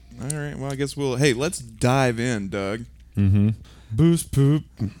I guess let's dive in, Doug. Mm-hmm. Boost poop.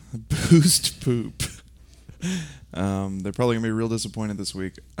 Boost poop. They're probably going to be real disappointed this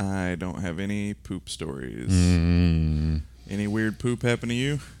week. I don't have any poop stories. Any weird poop happen to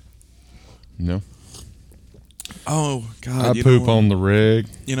you? No. Oh, God. I poop on the reg.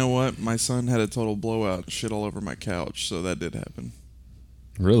 You know what? My son had a total blowout, shit all over my couch, so that did happen.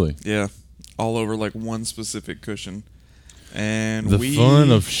 Really? Yeah. All over, like, one specific cushion. And the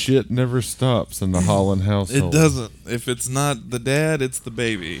fun of shit never stops in the Holland household. It doesn't. If it's not the dad, it's the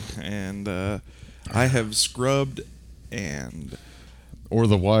baby. And I have scrubbed and... Or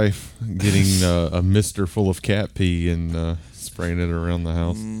the wife getting a mister full of cat pee and spraying it around the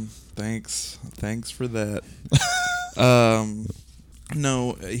house. Thanks for that.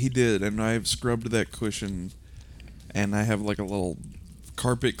 No, he did, and I've scrubbed that cushion, and I have like a little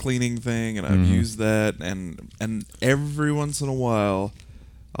carpet cleaning thing, and I've used that, and every once in a while,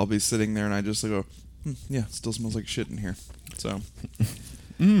 I'll be sitting there, and I just go, yeah, it still smells like shit in here. So...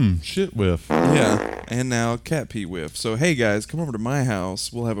 shit whiff. Yeah, and now cat pee whiff. So, hey guys, come over to my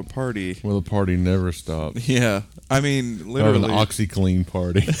house. We'll have a party. Well, the party never stops. Yeah, I mean, literally. An OxyClean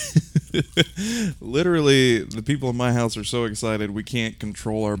party. Literally, the people in my house are so excited we can't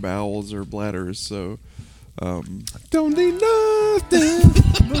control our bowels or bladders, so... Don't need nothing.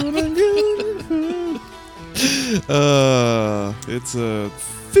 It's a...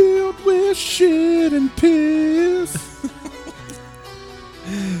 Filled with shit and piss.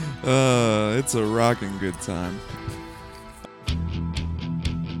 It's a rocking good time.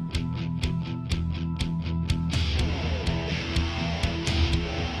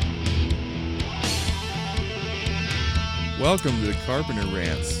 Welcome to the Carpenter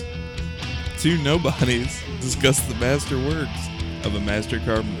Rants. Two nobodies discuss the master works of a master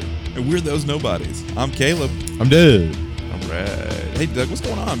carpenter. And we're those nobodies. I'm Caleb. I'm dead. All right. Hey, Doug, what's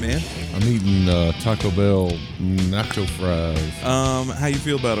going on, man? I'm eating Taco Bell nacho fries. How you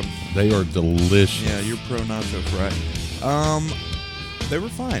feel about them? They are delicious. Yeah, you're pro nacho fry. They were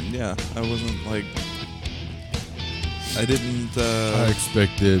fine. Yeah, I wasn't like. I didn't. I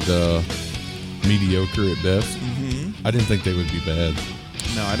expected mediocre at best. Mm-hmm. I didn't think they would be bad.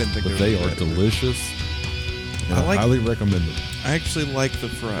 No, I didn't think. But they are bad delicious. And I highly recommend them. I actually like the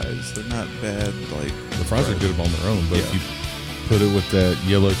fries. They're not bad. Like the fries are good on their own, but if you put it with that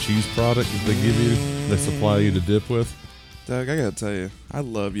yellow cheese product that they give you, they supply you to dip with. Doug, I gotta tell you, I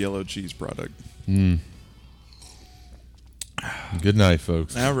love yellow cheese product. Good night,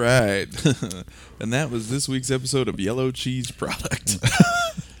 folks. All right. And that was this week's episode of Yellow Cheese Product.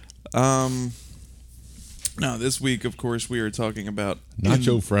 Now, this week, of course, we are talking about...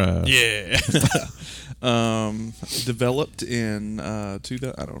 Nacho fries. Yeah. Developed in... I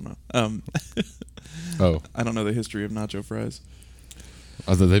don't know. I don't know the history of nacho fries.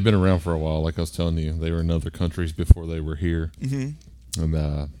 They've been around for a while. Like I was telling you, they were in other countries before they were here. Mm-hmm. And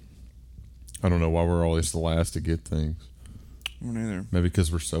I don't know why we're always the last to get things. Me neither. Maybe because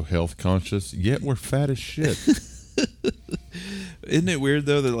we're so health conscious, yet we're fat as shit. Isn't it weird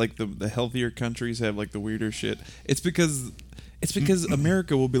though that like the healthier countries have like the weirder shit? It's because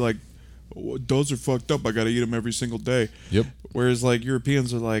America will be like, those are fucked up. I gotta eat them every single day. Yep. Whereas like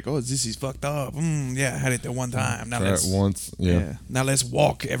Europeans are like, oh, this is fucked up. Yeah, I had it that one time. Now try it once. Yeah. Now let's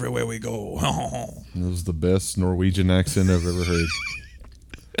walk everywhere we go. That was the best Norwegian accent I've ever heard.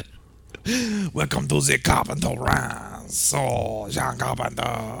 Welcome to the Carpenter Rants. So, Jean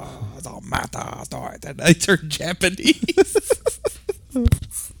Carpenter, the matter started. I turned Japanese.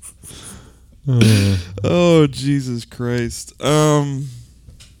 Oh, Jesus Christ.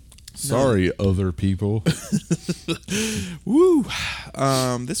 Sorry, other people. Woo.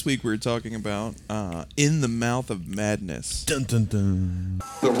 This week we're talking about In the Mouth of Madness. Dun, dun, dun.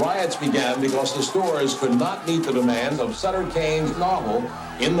 The riots began because the stores could not meet the demands of Sutter Kane's novel,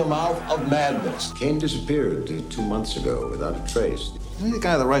 In the Mouth of Madness. Kane disappeared 2 months ago without a trace. You're the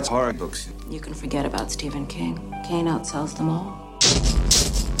guy that writes horror books. You can forget about Stephen King. Kane outsells them all.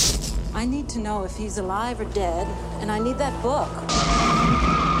 I need to know if he's alive or dead, and I need that book.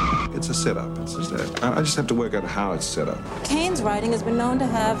 It's a setup. It's just that. I just have to work out how it's set up. Kane's writing has been known to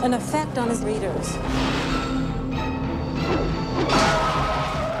have an effect on his readers.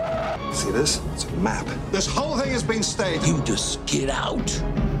 See this? It's a map. This whole thing has been staged. You just get out.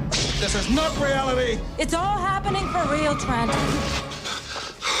 This is not reality. It's all happening for real, Trent.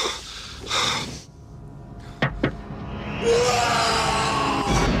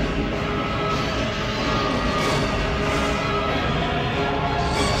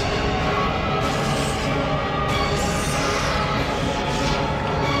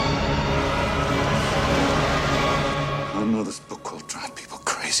 I know this book will drive people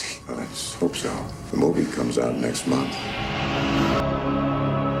crazy. crazy. Let's hope so. The movie comes out next month.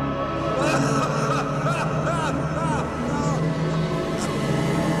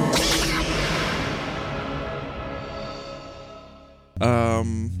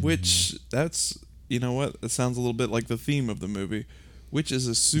 Which that's, you know what? It sounds a little bit like the theme of the movie, which is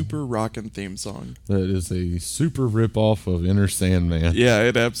a super rockin' theme song. That is a super rip-off of Enter Sandman. Yeah,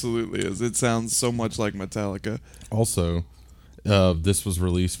 it absolutely is. It sounds so much like Metallica. Also, this was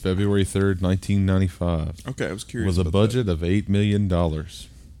released February 3rd, 1995. Okay, I was curious. With a budget of $8 million.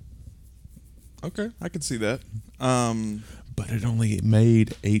 Okay, I can see that. But it only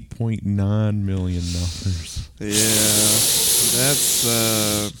made $8.9 million. Yeah, that's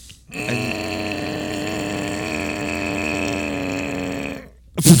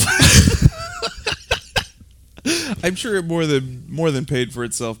I'm sure it more than paid for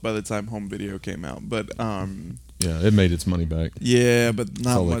itself by the time home video came out. But yeah, it made its money back. yeah, but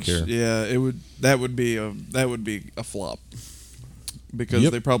not much. Care. Yeah, that would be a flop because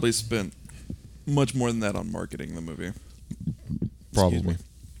they probably spent much more than that on marketing the movie. Probably.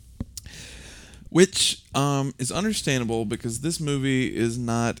 Which is understandable because this movie is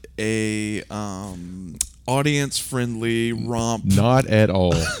not a audience-friendly romp. Not at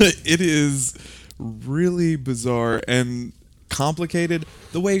all. It is really bizarre and complicated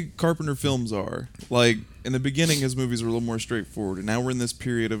the way Carpenter films are. Like, in the beginning, his movies were a little more straightforward, and now we're in this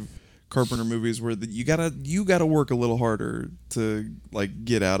period of Carpenter movies where you gotta work a little harder to like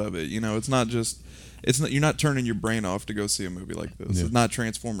get out of it. You know, you're not turning your brain off to go see a movie like this. Yeah. It's not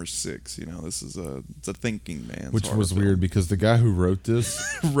Transformers 6. You know, this is it's a thinking man. Which was weird because the guy who wrote this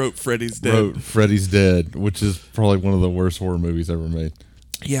wrote Freddy's Dead, which is probably one of the worst horror movies ever made.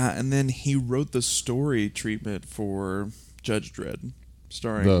 Yeah, and then he wrote the story treatment for Judge Dredd,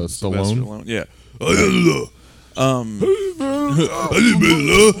 starring The Sylvester Stallone? Stallone. Yeah.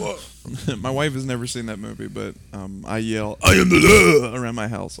 My wife has never seen that movie, but I yell "I am the law" around my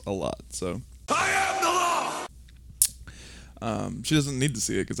house a lot. So I am the law. She doesn't need to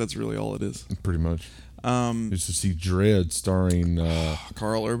see it because that's really all it is. Pretty much. Just to see Dredd starring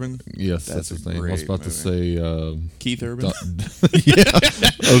Carl Urban. Yes, that's his name. I was about to say Keith Urban. Yeah, I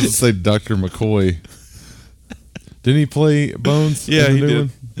was going to say Dr. McCoy. Didn't he play Bones? Yeah, he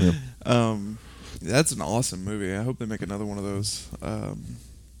did. Yeah. That's an awesome movie. I hope they make another one of those.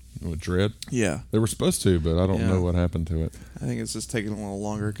 With Dredd? Yeah. They were supposed to, but I don't know what happened to it. I think it's just taking a little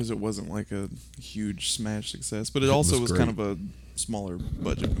longer because it wasn't like a huge smash success. But it also was kind of a smaller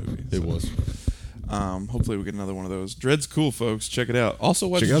budget movie. It was. Hopefully we get another one of those. Dredd's cool, folks. Check it out. Also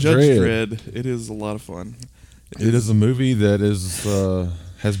watch Check out Judge Dredd. Dredd. It is a lot of fun. It is a movie that is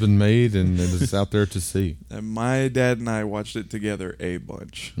has been made and it is out there to see. And my dad and I watched it together a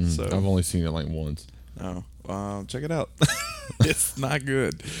bunch. So I've only seen it like once. Oh, check it out. It's not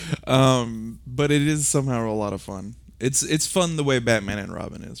good, but it is somehow a lot of fun. It's fun the way Batman and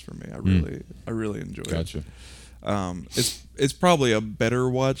Robin is for me. I really enjoy it. Gotcha. It's probably a better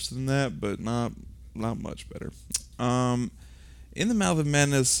watch than that, but not much better. In the Mouth of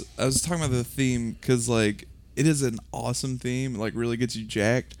Madness, I was talking about the theme because like it is an awesome theme, like really gets you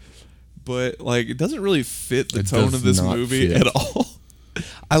jacked, but like it doesn't really fit the tone of this movie at all.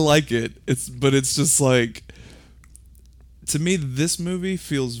 I like it. It's just like, to me, this movie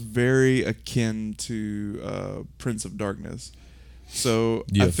feels very akin to Prince of Darkness. So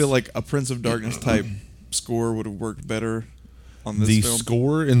yes. I feel like a Prince of Darkness type score would have worked better on this film. The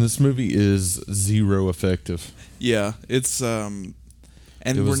score in this movie is zero effective. Yeah, it's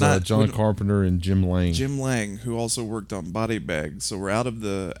and it was we're not John Carpenter and Jim Lang. Jim Lang, who also worked on Body Bags. So we're out of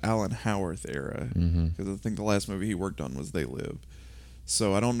the Alan Howarth era because I think the last movie he worked on was They Live.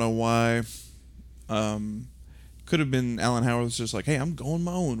 So I don't know why. Could have been Alan Howarth's just like, hey, I'm going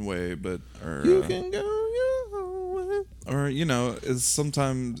my own way, but You can go your own way. Or is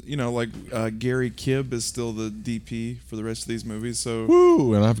sometimes like Gary Kibb is still the DP for the rest of these movies. So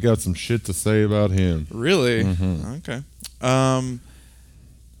woo, and I've got some shit to say about him. Really? Okay.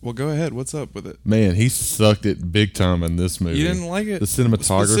 Well, go ahead. What's up with it? Man, he sucked it big time in this movie. You didn't like it? The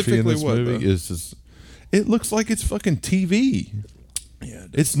cinematography in this movie though? is just... It looks like it's fucking TV. Yeah,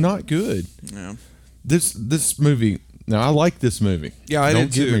 it's not good. Yeah. This movie... Now, I like this movie. Yeah, I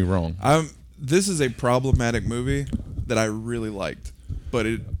Don't did get too. me wrong. This is a problematic movie that I really liked, but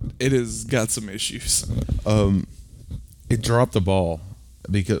it has got some issues. It dropped the ball.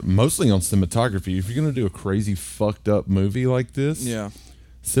 Because mostly on cinematography. If you're going to do a crazy fucked up movie like this... Yeah.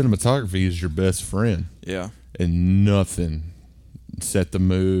 Cinematography is your best friend. Yeah. And nothing set the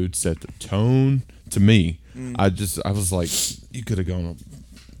mood, set the tone to me. I was like, you could have gone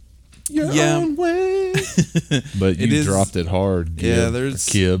your Yeah. own way. But It you is- dropped it hard. Gib, Yeah, or there's-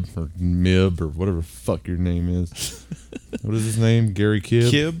 Kib or Mib or whatever the fuck your name is. What is his name? Gary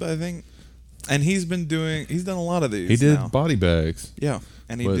Kib? Kib, I think. And he's done a lot of these. He did now. Body Bags. Yeah,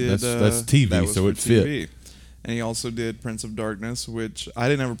 and he But did. that's TV, that was so for it fit. TV. And he also did Prince of Darkness, which I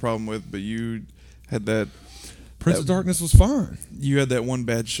didn't have a problem with, but you had that. Prince of Darkness was fine. You had that one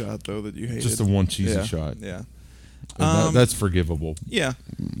bad shot though that you hated. Just the one cheesy Yeah, shot. Yeah. That's forgivable. Yeah.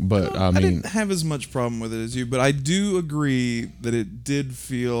 But I I mean, didn't have as much problem with it as you, but I do agree that it did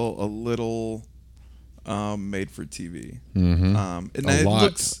feel a little made for TV. And a it lot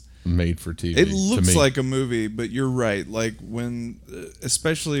looks made for TV. it to looks me. like a movie, but you're right. Like when,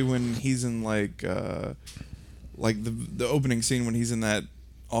 especially when he's in like the opening scene when he's in that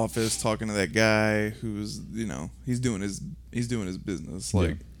office talking to that guy who's he's doing his business,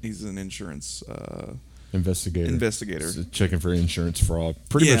 like he's an insurance investigator. So checking for insurance fraud.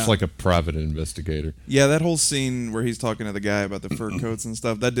 Pretty Yeah. much like a private investigator. Yeah, that whole scene where he's talking to the guy about the fur coats and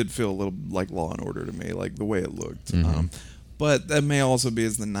stuff, that did feel a little like Law and Order to me, like the way it looked. But that may also be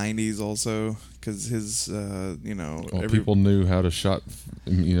as the 90s also, because his, People knew how to shoot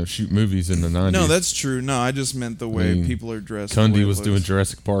movies in the 90s. No, that's true. No, I just meant the way people are dressed. the way Cundy it was doing looks.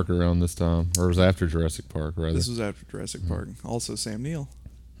 Jurassic Park around this time, or it was after Jurassic Park, rather. This was after Jurassic Park. Also Sam Neill.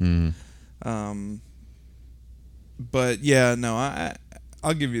 But yeah, no,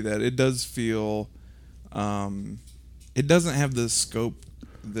 I'll give you that. It does feel, it doesn't have the scope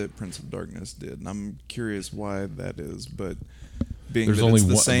that Prince of Darkness did, and I'm curious why that is. But being There's that only it's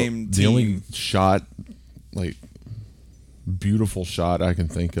the one, same the team, only shot, like beautiful shot I can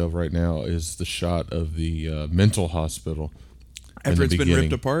think of right now is the shot of the mental hospital after it's been beginning.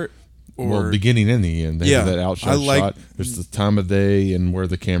 ripped apart. Well, beginning and the end. They have that outshot I like- shot. There's the time of day and where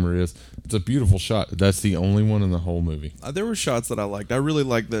the camera is. It's a beautiful shot. That's the only one in the whole movie. There were shots that I liked. I really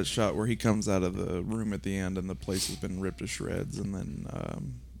liked that shot where he comes out of the room at the end and the place has been ripped to shreds. And then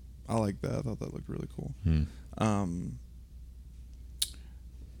I liked that. I thought that looked really cool.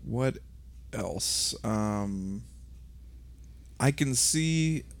 What else? I can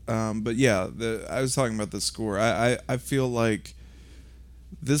see, but yeah, I was talking about the score. I feel like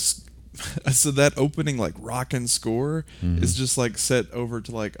this. So that opening like rockin' score is just like set over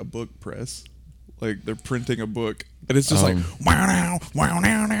to like a book press, like they're printing a book, and it's just like wow now, wow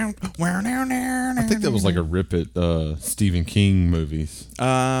now, now, wow now, now. I think that was like a rip at Stephen King movies.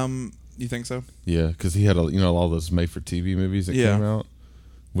 You think so? Yeah, because he had all those made-for-TV movies that came out,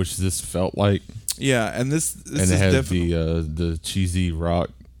 which this felt like. Yeah, and this And is it had definitely the cheesy rock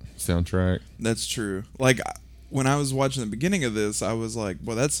soundtrack. that's true. Like when I was watching the beginning of this, I was like,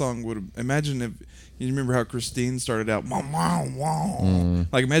 well, that song would have. Imagine if you remember how Christine started out. Wow, wow, wow.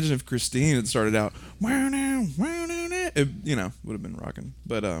 Like imagine if Christine had started out. Wow, now, wow, now, now. It, would have been rocking.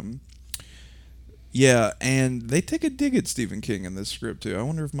 But yeah, and they take a dig at Stephen King in this script too. I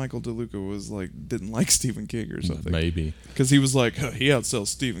wonder if Michael DeLuca was like didn't like Stephen King or something. Maybe because he was like he outsells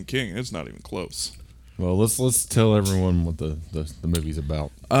Stephen King. It's not even close. Well, let's tell everyone what the movie's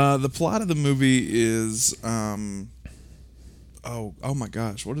about. The plot of the movie is oh my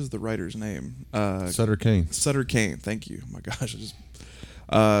gosh, what is the writer's name? Sutter Kane. Sutter Kane. Thank you. My gosh,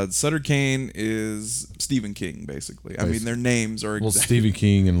 Sutter Kane is Stephen King, basically. I mean, their names are Well, Stephen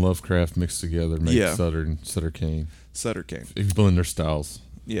King and Lovecraft mixed together make Sutter Kane. Sutter Kane. If you blend their styles.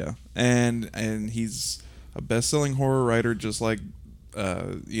 Yeah, and he's a best-selling horror writer, just like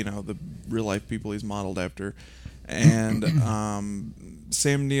the real life people he's modeled after. And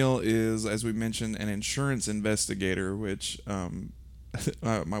Sam Neill is, as we mentioned, an insurance investigator, which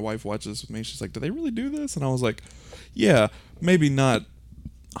my wife watches with me. She's like, do they really do this? And I was like, yeah, maybe not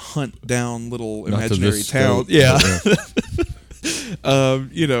hunt down little Not to imaginary this town. scope, Yeah.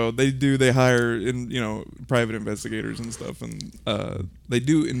 but they hire private investigators and stuff, and they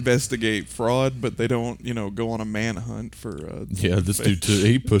do investigate fraud, but they don't go on a manhunt for this dude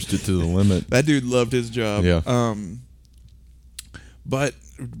he pushed it to the limit. that dude loved his job. Yeah. But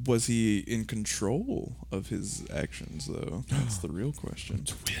was he in control of his actions though? That's the real question.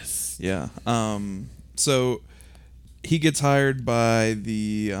 Twist. Yeah. So he gets hired by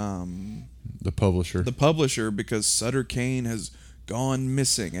the publisher. the publisher because Sutter Kane has gone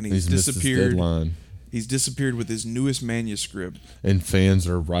missing and he's missed his disappeared. deadline. He's disappeared with his newest manuscript. And fans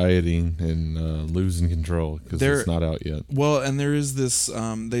are rioting and losing control because it's not out yet. Well, and there is this.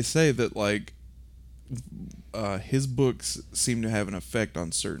 They say that like his books seem to have an effect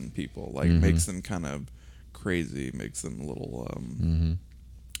on certain people. Like makes them kind of crazy, makes them a little.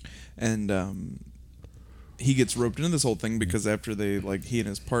 And he gets roped into this whole thing because after he and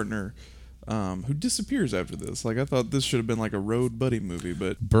his partner who disappears after this. Like, I thought this should have been like a road buddy movie,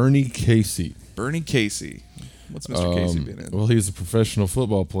 but Bernie Casey. Bernie Casey. What's Mr. Casey been in? Well, he was a professional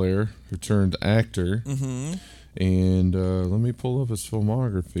football player who turned actor. Mm-hmm. And let me pull up his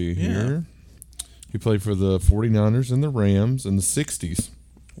filmography here. He played for the 49ers and the Rams in the 60s.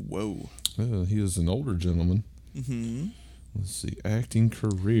 Whoa. He was an older gentleman. Mm-hmm. Let's see. Acting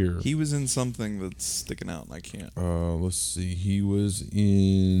career. He was in something that's sticking out, and I can't. Let's see. He was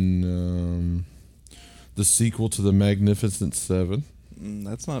in the sequel to The Magnificent Seven.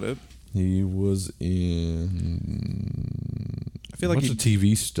 That's not it. He was in I feel a like bunch of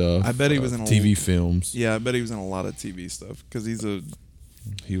TV stuff. I bet he was in TV films. Yeah, I bet he was in a lot of TV stuff because he's a.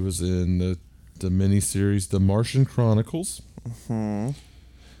 He was in the miniseries The Martian Chronicles.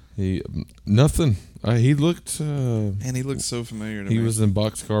 He nothing. He looked. Man, he looked so familiar to me. He was in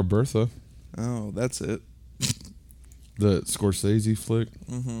Boxcar Bertha. Oh, that's it. The Scorsese flick.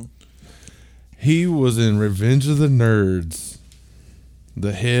 Mm-hmm. He was in Revenge of the Nerds.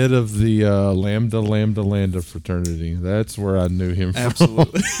 The head of the Lambda fraternity. That's where I knew him from.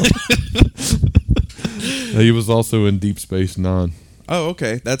 Absolutely. He was also in Deep Space Nine. Oh,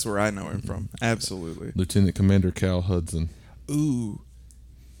 okay. That's where I know him from. Absolutely. Lieutenant Commander Cal Hudson. Ooh.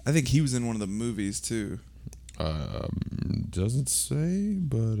 I think he was in one of the movies, too. Doesn't say,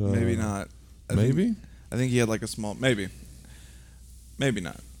 but... maybe not. I think he had like a small... Maybe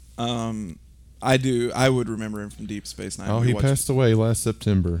not. I would remember him from Deep Space Nine. Oh, he passed away last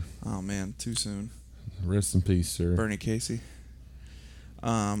September. Oh, man. Too soon. Rest in peace, sir. Bernie Casey.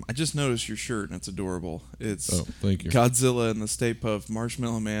 I just noticed your shirt, and it's adorable. It's thank you. Godzilla and the Stay Puft,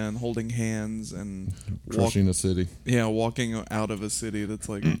 Marshmallow Man holding hands and crushing a city. Yeah, walking out of a city that's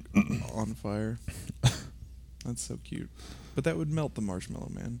like on fire. That's so cute. But that would melt the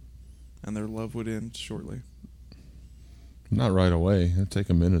Marshmallow Man, and their love would end shortly. Not right away. It'd take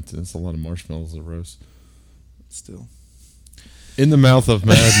a minute. It's a lot of marshmallows to roast. Still. In the Mouth of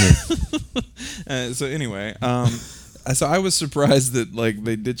Madness. So anyway, so I was surprised that like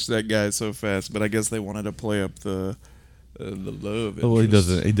they ditched that guy so fast, but I guess they wanted to play up the love. Well, he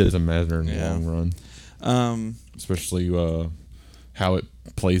doesn't matter in the long run. Especially how it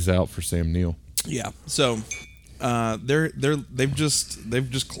plays out for Sam Neill. Yeah. So they've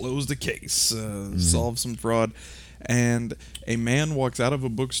just closed a case, solved some fraud, and a man walks out of a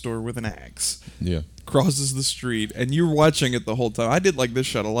bookstore with an axe. Yeah. Crosses the street, and you're watching it the whole time. I did like this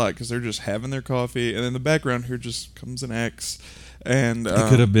shot a lot because they're just having their coffee, and in the background here just comes an axe. And it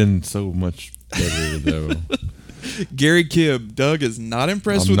could have been so much better though. Gary Kibb, Doug is not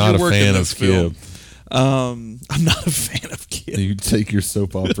impressed with your work in this film. I'm not a fan of Kibb. You take your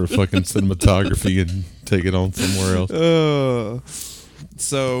soap opera fucking cinematography and take it on somewhere else.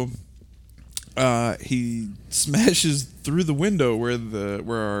 So he smashes through the window where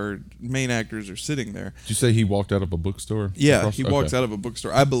our main actors are sitting there. Did you say he walked out of a bookstore? Yeah, he walks out of a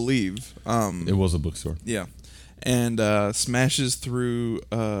bookstore, I believe. It was a bookstore. Yeah. And smashes through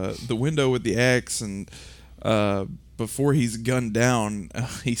the window with the axe, and before he's gunned down,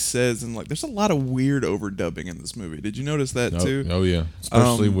 he says, and like, there's a lot of weird overdubbing in this movie. Did you notice that too? Oh yeah,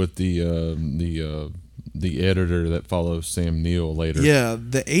 especially with the editor that follows Sam Neill later. Yeah,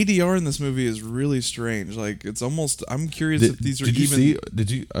 the ADR in this movie is really strange. Like, it's almost, I'm curious if these are even...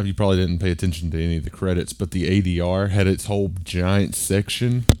 You probably didn't pay attention to any of the credits, but the ADR had its whole giant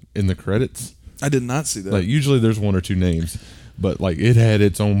section in the credits. I did not see that. Like, usually there's one or two names, but like it had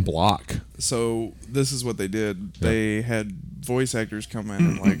its own block. So this is what they did. They had voice actors come in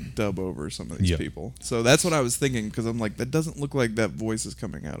and like dub over some of these people. So that's what I was thinking, because I'm like, that doesn't look like that voice is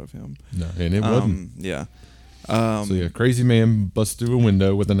coming out of him. No, and it wasn't. Yeah. So yeah, crazy man busts through a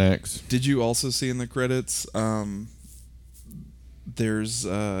window with an axe. Did you also see in the credits? There's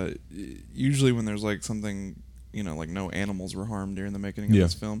usually when there's like something, like no animals were harmed during the making of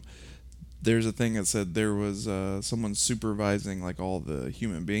this film. There's a thing that said there was someone supervising like all the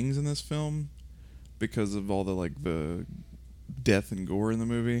human beings in this film because of all the like the death and gore in the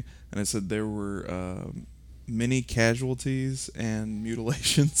movie, and it said there were many casualties and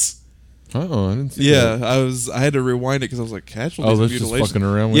mutilations. Oh, I didn't see that. I had to rewind it because I was like, casualties and mutilations. Just fucking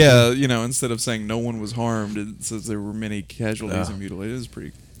around with you. Instead of saying no one was harmed, it says there were many casualties and mutilations.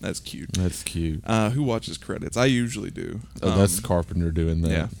 That's cute. That's cute. Who watches credits? I usually do. That's Carpenter doing that.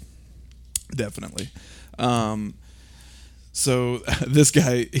 Yeah. Definitely. So this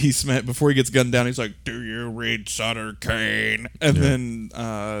guy, before he gets gunned down, he's like, "Do you read Sutter Kane?" And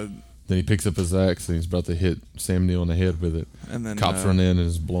then he picks up his axe and he's about to hit Sam Neill in the head with it. And then cops run in and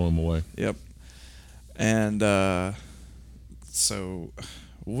just blow him away. Yep. And so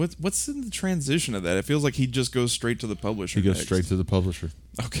What's in the transition of that? It feels like he just goes straight to the publisher. He goes next. straight to the publisher.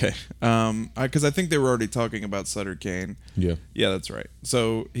 Okay. Because I think they were already talking about Sutter Kane. Yeah. Yeah, that's right.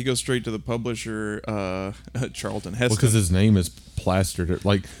 So he goes straight to the publisher, Charlton Heston. Well, because his name is plastered.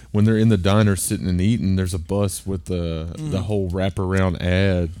 Like when they're in the diner sitting and eating, there's a bus with the whole wraparound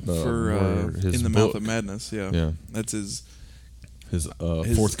ad for his In the book. Mouth of Madness. Yeah. Yeah. That's his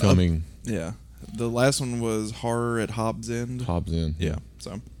forthcoming. Yeah. The last one was Horror at Hobbs End. Hobbs End. Yeah.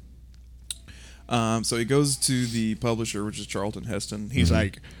 So he goes to the publisher, which is Charlton Heston. He's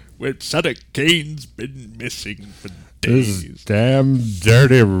like, Well, Sutter Kane's been missing for This days. damn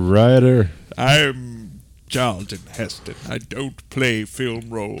dirty writer. I'm Charlton Heston. I don't play film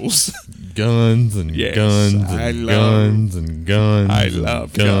roles. Guns and Yes, guns and I love- guns and guns. I and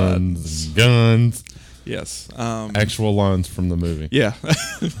love guns and guns. yes. Actual lines from the movie. Yeah.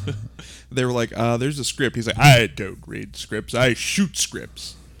 They were like, there's a script. He's like, I don't read scripts. I shoot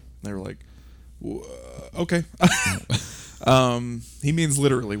scripts. they were like, okay. He means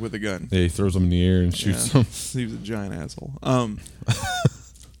literally with a gun. Yeah, he throws them in the air and shoots Yeah. them. He was a giant asshole.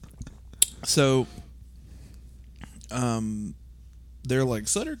 So, they're like,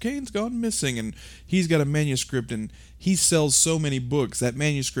 Sutter Kane's gone missing, and he's got a manuscript, and he sells so many books. That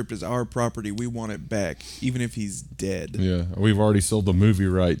manuscript is our property. We want it back, even if he's dead. Yeah, we've already sold the movie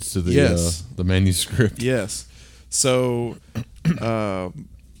rights to the Yes. the manuscript. Yes. So,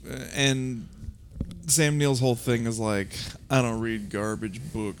 and Sam Neill's whole thing is like, I don't read garbage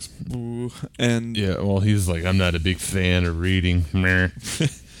books. Boo. And Yeah, well, he's like, I'm not a big fan of reading. Meh.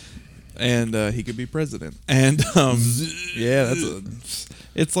 and he could be president. And yeah,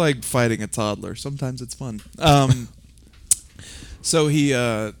 it's like fighting a toddler. Sometimes it's fun. So he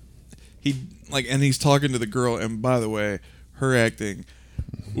like, and he's talking to the girl, and by the way, her acting,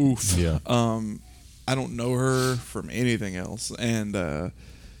 oof. Yeah. I don't know her from anything else, and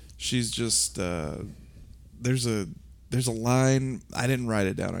she's just there's a line, I didn't write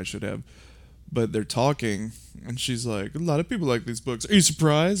it down, I should have, but they're talking, and she's like, a lot of people like these books. Are you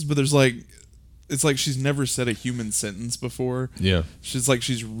surprised? But there's like, it's like she's never said a human sentence before. Yeah. She's like,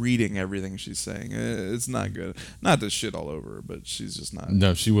 she's reading everything she's saying. It's not good. Not to shit all over her, but she's just not.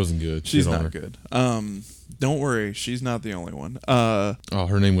 No, she wasn't good. She's Shit on not her. good. Don't worry, she's not the only one. Oh,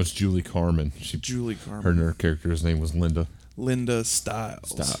 her name was Julie Carmen. Julie Carmen. Her character's name was Linda. Linda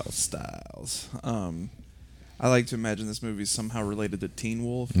Stiles. I like to imagine this movie is somehow related to Teen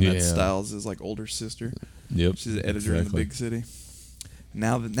Wolf. And Yeah. that Stiles is like older sister. Yep. She's the editor in the exactly. big city.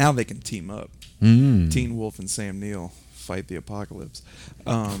 Now they can team up. Mm. Teen Wolf and Sam Neill fight the apocalypse.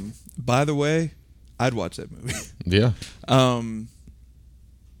 By the way, I'd watch that movie. Yeah.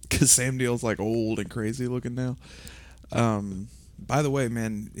 Because Sam Neill's like old and crazy looking now. By the way,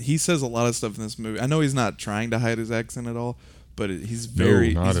 man, he says a lot of stuff in this movie. I know he's not trying to hide his accent at all, but he's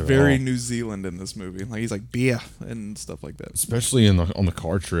very not at very all. New Zealand in this movie. Like, he's like beer and stuff like that. Especially on the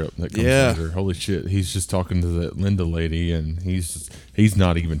car trip that comes Yeah. later. Holy shit. He's just talking to that Linda lady, and he's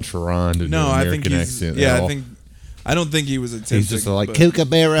not even trying to do No, an I American think he's accent yeah. at all. I don't think he was attempting. He's just like, but-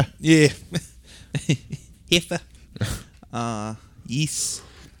 Kookaburra. yeah, heifer. Yes,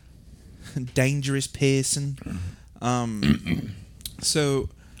 dangerous person. So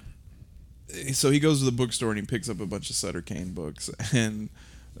he goes to the bookstore and he picks up a bunch of Sutter Kane books, and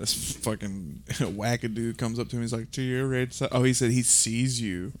this fucking wackadoo comes up to him. He's like, "Do you read?" Oh, he said he sees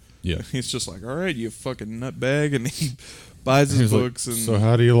you. Yeah. He's just like, "All right, you fucking nutbag," and he buys his He's like, books. And so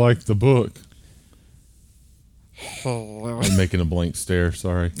how do you like the book? I'm making a blank stare.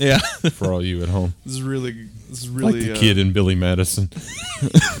 Sorry. yeah, For all you at home. this is really Like the kid in Billy Madison.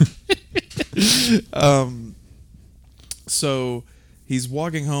 So he's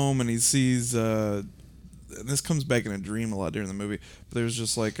walking home and he sees and this comes back in a dream a lot during the movie, but there's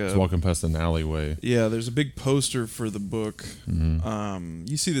just like He's walking past an alleyway. yeah, there's a big poster for the book. Mm-hmm.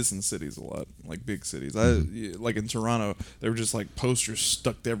 You see this in cities a lot, like big cities. Like in Toronto, there were just like posters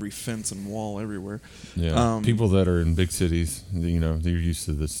stuck to every fence and wall everywhere. Yeah. People that are in big cities, they're used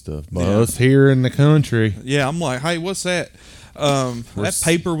to this stuff. But Yeah. us here in the country. Yeah, I'm like, hey, what's that? That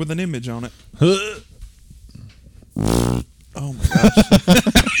paper with an image on it. Oh my gosh.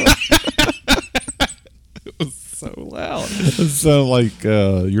 It was so loud. It sounds like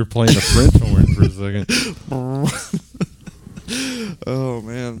you're playing a French horn for a second. Oh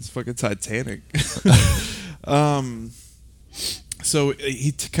man, it's fucking Titanic. So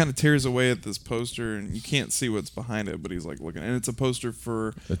he kind of tears away at this poster, and you can't see what's behind it, but he's like looking, and it's a poster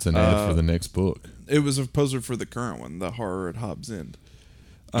for. It's an ad for the next book. It was a poster for the current one, the Horror at Hobbs End.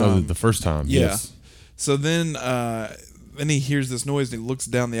 The first time, Yeah. yes. So then he hears this noise, and he looks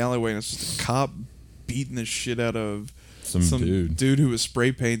down the alleyway, and it's just a cop beating the shit out of some dude who was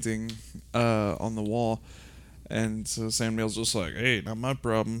spray painting on the wall. And so Sam Neill's just like, hey, not my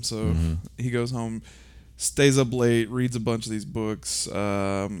problem. So he goes home, stays up late, reads a bunch of these books.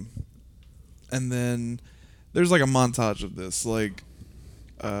 And then there's like a montage of this. Like,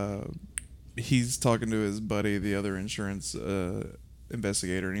 he's talking to his buddy, the other insurance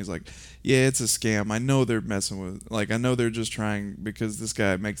investigator, and he's like, yeah, it's a scam. I know they're messing with, like, I know they're just trying because this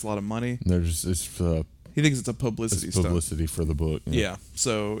guy makes a lot of money. They're just, he thinks it's a publicity stunt. Publicity for the book. Yeah.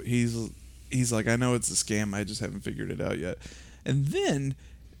 So he's like, I know it's a scam. I just haven't figured it out yet. And then,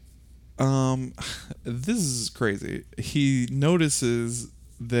 this is crazy. He notices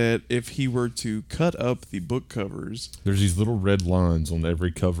that if he were to cut up the book covers, there's these little red lines on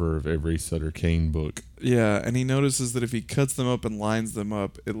every cover of every Sutter Kane book. Yeah, and he notices that if he cuts them up and lines them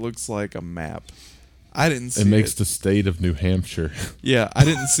up, it looks like a map. I didn't see it. It makes the state of New Hampshire. Yeah, I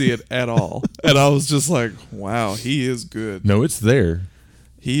didn't see it at all. And I was just like, wow, he is good. No, it's there.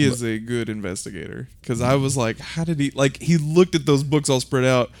 He is a good investigator. Because I was like, how did he... Like, he looked at those books all spread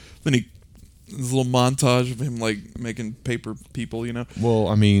out, then this little montage of him, like, making paper people, you know? Well,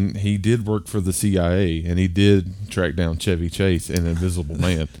 I mean, he did work for the CIA, and he did track down Chevy Chase and Invisible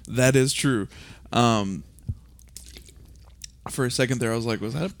Man. That is true. For a second there, I was like,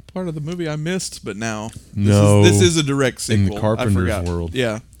 was that a part of the movie I missed? But now, this is a direct sequel. In the Carpenter's world.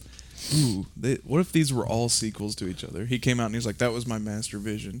 Yeah. Ooh, what if these were all sequels to each other? He came out and he was like, that was my master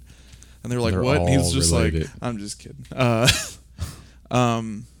vision. And they were like, what? And he was just related. like, I'm just kidding.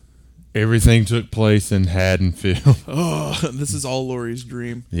 Everything took place in Haddonfield. Oh, this is all Laurie's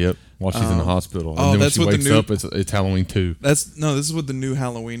dream. Yep. While she's in the hospital. And then that's when she wakes up, it's Halloween 2. This is what the new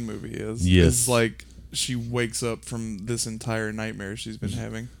Halloween movie is. Yes. It's like she wakes up from this entire nightmare she's been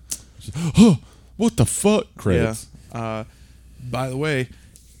having. Oh, what the fuck? Credits. Yeah. By the way,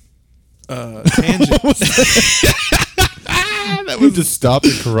 tangent. We just stopped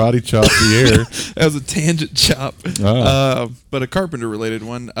and karate chopped the air. That was a tangent chop. Oh. But a Carpenter related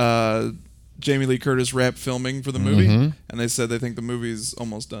one. Jamie Lee Curtis wrapped filming for the movie, and they said they think the movie's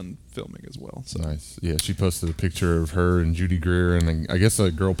almost done filming as well. So. Nice. Yeah, she posted a picture of her and Judy Greer and I guess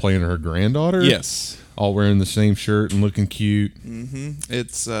a girl playing her granddaughter. Yes. All wearing the same shirt and looking cute.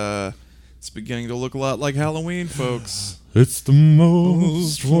 It's beginning to look a lot like Halloween, folks. It's the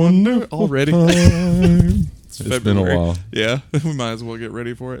most wonderful already. Time. It's been a while. Yeah, we might as well get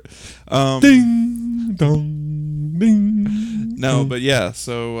ready for it. Ding dong, ding. No, but yeah.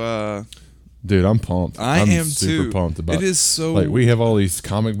 So, dude, I'm pumped. I'm super too. pumped about it. Is so like we have all these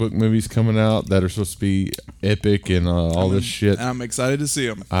comic book movies coming out that are supposed to be epic and all this shit. I'm excited to see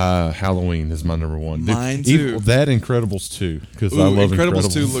them. Halloween is my number one. Mine too. That Incredibles 2 because I love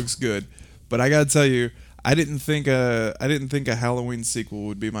Incredibles 2 looks good, but I gotta tell you. I didn't think a Halloween sequel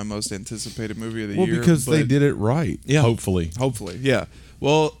would be my most anticipated movie of the year. Well, because they did it right. Yeah, hopefully, yeah.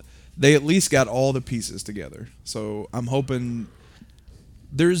 Well, they at least got all the pieces together, so I'm hoping.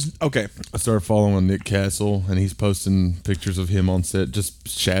 I started following Nick Castle, and he's posting pictures of him on set, just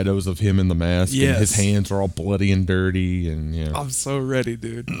shadows of him in the mask. Yes. And his hands are all bloody and dirty, and yeah. I'm so ready,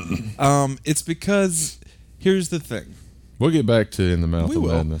 dude. It's because here's the thing. We'll get back to In the Mouth of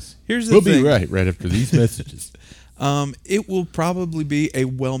Madness. Here's the thing. We'll be right after these messages. It will probably be a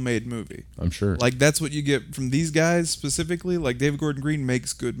well-made movie. I'm sure. Like, that's what you get from these guys specifically. Like, David Gordon Green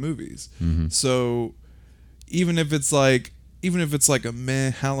makes good movies. So, even if it's like a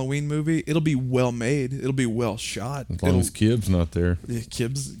meh Halloween movie, it'll be well-made. It'll be well-shot. As long as Kibb's not there. Yeah,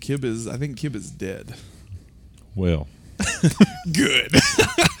 I think Kibb is dead. Well. Good.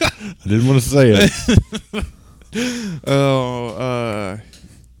 I didn't want to say it.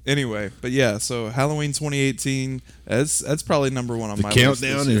 Anyway, but yeah, so Halloween 2018, that's probably number one on my list. The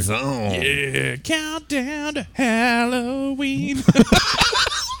countdown is on. Yeah, countdown to Halloween.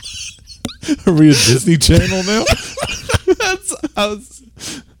 Are we a Disney Channel now? I was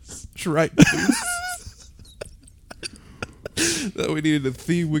right. That we needed a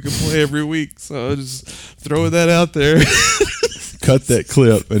theme we could play every week, so I'll just throw that out there. Cut that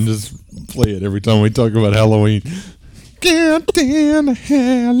clip and just play it every time we talk about Halloween. Countdown to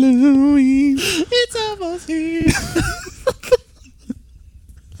Halloween. It's almost here.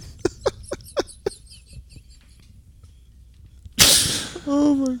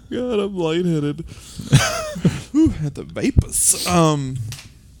 Oh my god, I'm lightheaded. Whew, at the vapors.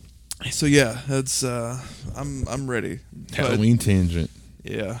 So yeah, that's I'm ready. Halloween tangent.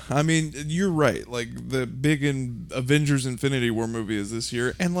 Yeah, I mean, you're right. Like, the big Avengers Infinity War movie is this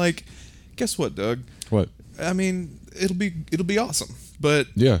year, and like, guess what, Doug? What? I mean, it'll be awesome. But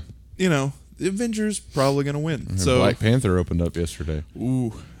yeah, you know, the Avengers probably gonna win. And so Black Panther opened up yesterday.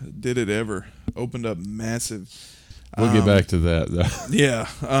 Ooh, did it ever? Opened up massive. We'll get back to that, though. Yeah.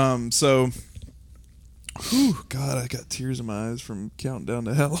 God, I got tears in my eyes from counting down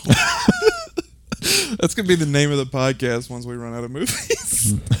to hell. That's gonna be the name of the podcast once we run out of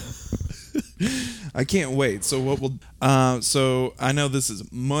movies. I can't wait. So what we'll so I know this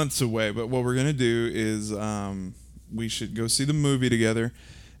is months away, but what we're gonna do is we should go see the movie together,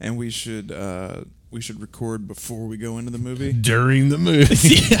 and we should record before we go into the movie. During the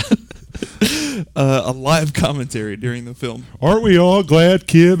movie. Yeah. A live commentary during the film. Aren't we all glad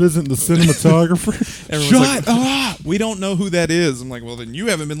Kib isn't the cinematographer? Shut up! We don't know who that is. I'm like, well, then you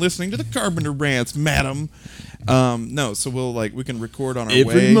haven't been listening to the Carpenter rants, madam. No, so we can record on our way.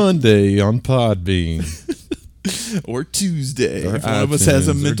 Every Monday on Podbean. Or Tuesday. Or if one of us has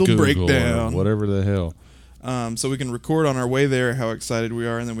a mental breakdown. Whatever the hell. So we can record on our way there how excited we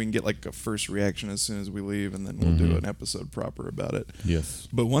are, and then we can get like a first reaction as soon as we leave, and then we'll do an episode proper about it. Yes.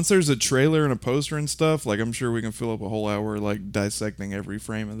 But once there's a trailer and a poster and stuff, like I'm sure we can fill up a whole hour like dissecting every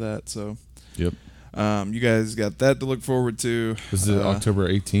frame of that. So Yep. you guys got that to look forward to. Is it October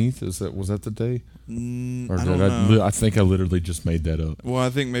 18th? Was that the day? Or I don't know. I think I literally just made that up. Well, I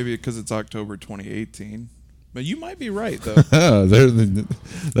think maybe because it's October 2018. But you might be right though.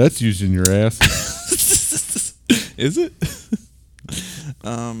 That's using your ass. Is it?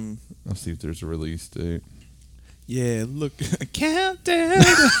 I'll see if there's a release date. Yeah, look. Countdown.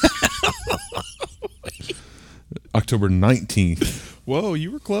 October 19th. Whoa,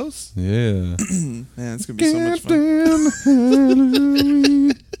 you were close. Yeah. Man, it's going to be so much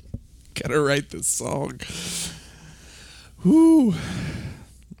fun. Gotta write this song. Whew.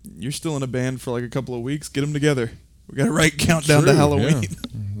 You're still in a band for like a couple of weeks. Get them together. We gotta write Countdown to Halloween. Yeah.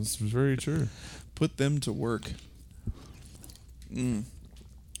 That's very true. Put them to work.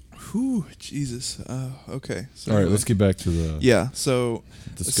 Whew, Jesus. Okay. So all right, let's get back to the so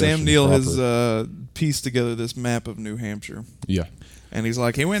discussion Sam Neill proper. has pieced together this map of New Hampshire. Yeah. And he's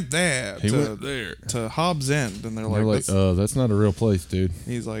like, he went there. To Hobbs End. And they're like, that's not a real place, dude.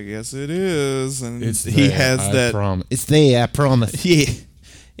 He's like, yes, it is. And It's he there, has I that. promise. It's there, I promise. Yeah.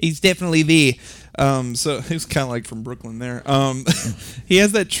 He's definitely there. So he's kind of like from Brooklyn there. He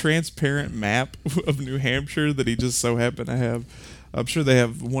has that transparent map of New Hampshire that he just so happened to have. I'm sure they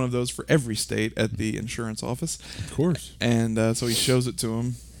have one of those for every state at the insurance office. Of course. And so he shows it to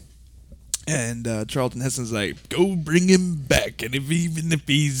him. And Charlton Heston's like, go bring him back, and even if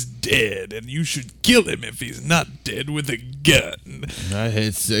he's dead, and you should kill him if he's not dead with a gun. I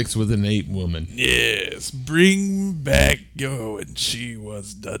had sex with an ape woman. Yes, bring back and she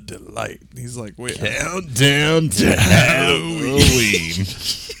was the delight. He's like, wait. Countdown to Halloween.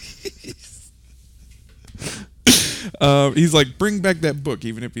 He's like, bring back that book,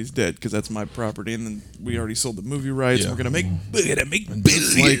 even if he's dead, because that's my property. And then we already sold the movie rights. And we're gonna make billions.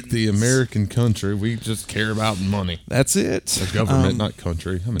 Just like the American country, we just care about money. That's it. The government, not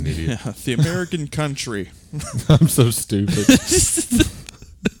country. I'm an idiot. Yeah, the American country. I'm so stupid.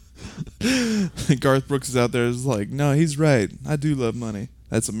 Garth Brooks is out there is like, no, he's right. I do love money.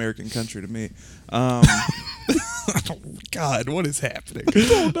 That's American country to me. God, what is happening?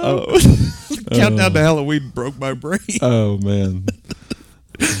 Countdown to Halloween broke my brain. Oh, man.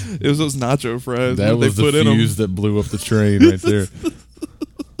 It was those nacho fries that was they put the in fuse that blew up the train right there.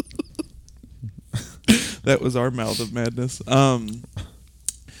 That was our Mouth of Madness.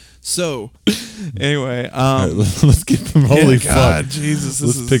 So, anyway, all right, let's get them. Holy fuck, God, Jesus!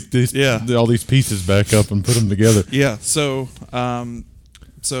 Let's pick these, all these pieces back up and put them together. Yeah. So,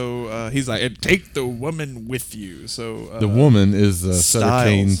 he's like, take the woman with you. So the woman is Sutter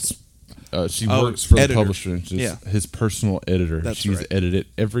Kane's. She works for the publisher. She's his personal editor. She's edited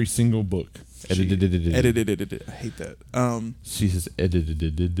every single book. Edited. I hate that. She has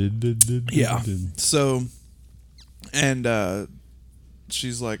edited. Yeah. So, and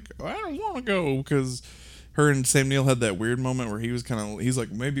she's like, I don't want to go because her and Sam Neill had that weird moment where he was he's like,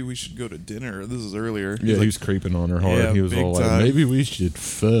 maybe we should go to dinner. This is earlier. Yeah, he was creeping on her hard. Yeah, he was all like, maybe we should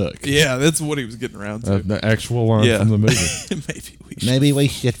fuck. Yeah, that's what he was getting around to. The actual line from the movie. Maybe we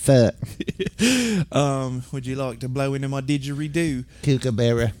should fuck. Would you like to blow into my didgeridoo?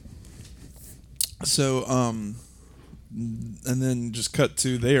 Kookaburra. So, and then just cut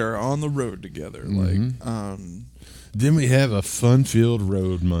to they are on the road together. Then we have a fun-filled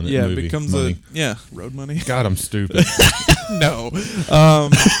road money. Yeah, movie. it becomes money. Road money. God, I'm stupid. No. No.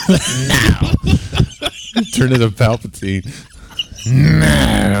 Turn it to Palpatine.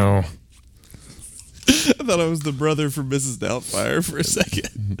 No. I thought I was the brother from Mrs. Doubtfire for a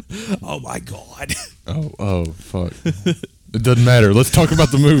second. Oh my God. Oh, fuck. It doesn't matter. Let's talk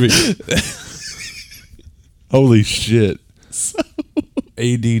about the movie. Holy shit.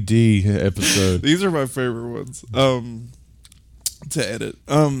 ADD episode. These are my favorite ones. To edit.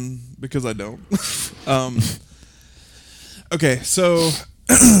 Because I don't. Okay, so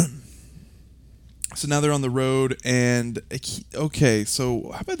so now they're on the road, and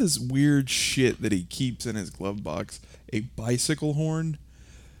so how about this weird shit that he keeps in his glove box? A bicycle horn.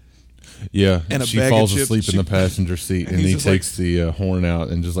 Yeah, And a she bag of falls chips. asleep in the passenger seat, and he's he just takes the horn out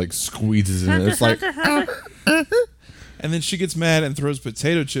and just like squeezes it in. It's like, And then she gets mad and throws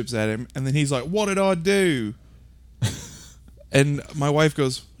potato chips at him, and then he's like, "What did I do?" And my wife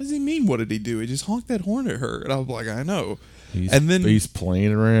goes, "What does he mean? What did he do? He just honked that horn at her." And I was like, "I know." he's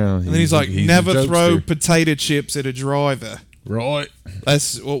playing around. And then he's like, a "Never throw jokester. potato chips at a driver." Right,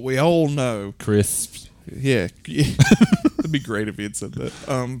 That's what we all know. crisps. Yeah. That'd be great if he had said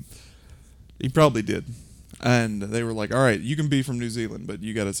that. He probably did. And they were like, "All right, you can be from New Zealand, but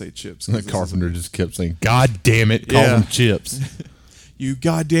you got to say chips." And the Carpenter just kept saying, "God damn it, call Yeah. them chips." You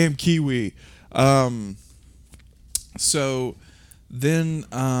goddamn Kiwi. So then,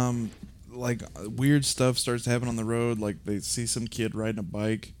 like, weird stuff starts to happen on the road. Like, they see some kid riding a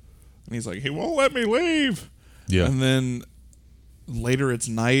bike, and he's like, "He won't let me leave." Yeah. And then later it's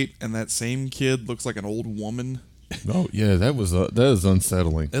night, and that same kid looks like an old woman. Oh yeah, that is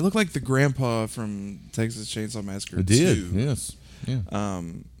unsettling. They look like the grandpa from Texas Chainsaw Massacre. It did. 2. Yes. Yeah.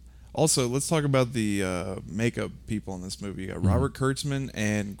 Also, let's talk about the makeup people in this movie. You got Robert Kurtzman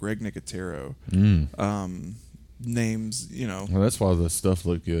and Greg Nicotero. Names, Well, that's why the stuff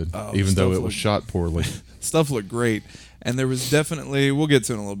looked good, Oh, even though stuff it was looked- shot poorly. Stuff looked great, and there was definitely, we'll get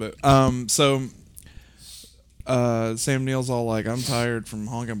to it in a little bit. Sam Neill's all like, "I'm tired from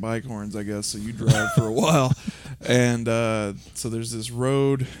honking bike horns, I guess, so you drive for a while." And so there's this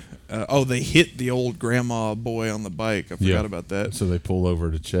road. They hit the old grandma boy on the bike. I forgot about that. So they pull over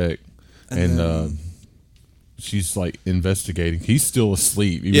to check, And and then- she's like investigating. He's still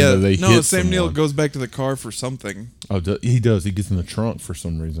asleep, even though they hit Sam Neill someone. goes back to the car for something. Oh, he does. He gets in the trunk for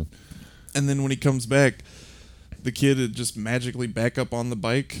some reason. And then when he comes back, the kid would just magically back up on the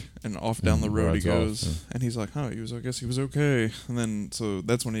bike, and off down the road he rides off, goes. yeah. And he's like, I guess he was okay. And then, so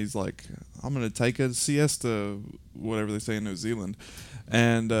that's when he's like, "I'm going to take a siesta," whatever they say in New Zealand.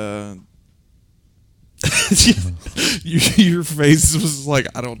 And your face was like,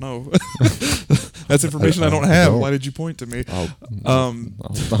 "I don't know." That's information I don't have. Why did you point to me?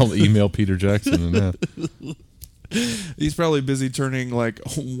 I'll email Peter Jackson and that. He's probably busy turning like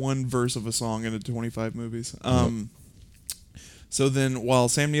one verse of a song into 25 movies. So then, while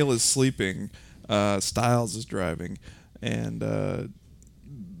Sam Neill is sleeping, Styles is driving, and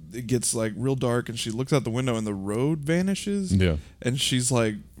it gets like real dark, and she looks out the window, and the road vanishes. Yeah. And she's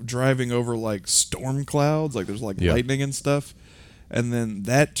like driving over like storm clouds, like there's like lightning and stuff, and then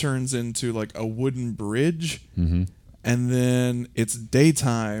that turns into like a wooden bridge, and then it's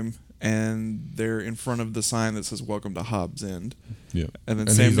daytime. And they're in front of the sign that says "Welcome to Hobbs End." Yeah. And then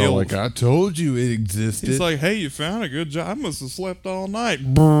And Sam he's all Neill, like, "I told you it existed." he's like, "Hey, you found a good job. I must have slept all night."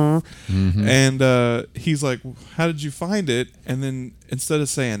 And he's like, "How did you find it?" And then instead of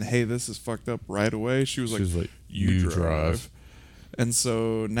saying, "Hey, this is fucked up," right away, she was like, "You drive." And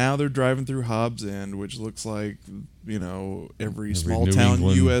so now they're driving through Hobbs End, which looks like, every small New town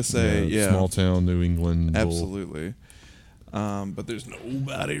England, USA. Yeah, small town New England. absolutely. But there's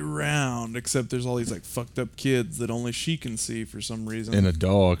nobody around except there's all these like fucked up kids that only she can see for some reason. And a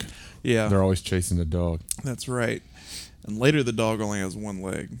dog. Yeah, They're always chasing a dog. that's right. And later the dog only has one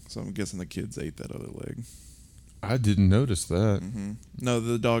leg, so I'm guessing the kids ate that other leg. I didn't notice that. No,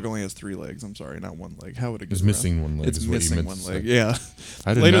 the dog only has 3 legs. I'm sorry, not one leg. How would it get It's around? missing one leg. It's is what you missing meant one to leg. say. Yeah.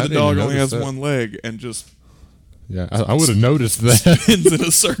 I didn't- Later I the didn't dog only notice has that. one leg and just Yeah, I would have noticed that. spins in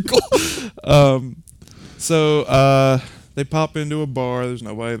a circle. So they pop into a bar. There's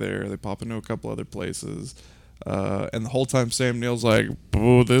nobody there. They pop into a couple other places. And the whole time Sam Neill's like,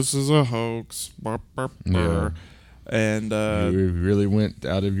 "Oh, this is a hoax." Burr, burr, burr. And You really went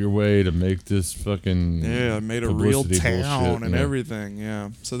out of your way to make this fucking I made a real publicity town bullshit, and yeah. everything. Yeah.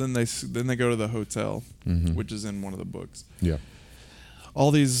 So then they go to the hotel, which is in one of the books. Yeah.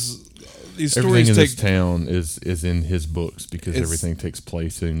 All these Everything stories in take. this town is in his books because It's- everything takes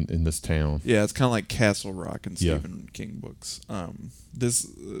place in this town. Yeah, it's kind of like Castle Rock and Yeah. Stephen King books. This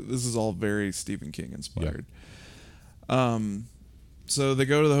is all very Stephen King inspired. So they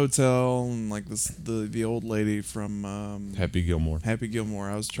go to the hotel, and like the old lady from Happy Gilmore. Happy Gilmore.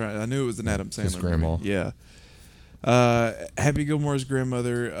 I knew it was an Adam Sandler His grandma. movie. Yeah. Happy Gilmore's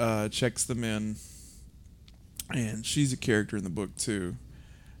grandmother checks them in, and she's a character in the book too.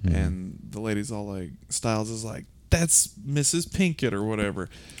 And the lady's all like, Styles is like, that's Mrs. Pinkett or whatever.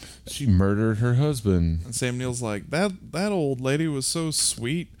 She murdered her husband. And Sam Neill's like, that old lady was so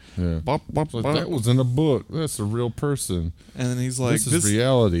sweet. Yeah. Bop, bop, Like, bop. that was in a book. That's a real person. And then he's like, this is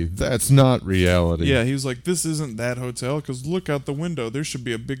reality. That's not reality. Yeah, he was like, this isn't that hotel, because look out the window. There should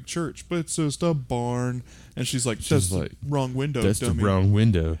be a big church, but it's just a barn. And she's like, that's the wrong window, That's dummy. the wrong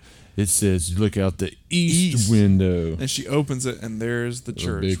window. It says, look out the east window. And she opens it, and there's the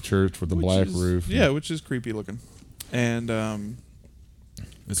church. A big church with a black roof. Yeah, which is creepy looking. And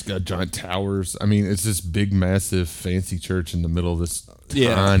it's got giant towers. I mean, it's this big, massive, fancy church in the middle of this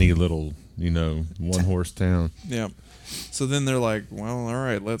tiny little, one-horse town. Yeah. So then they're like, well, all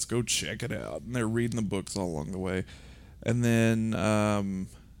right, let's go check it out. And they're reading the books all along the way. And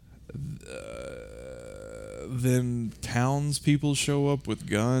then townspeople show up with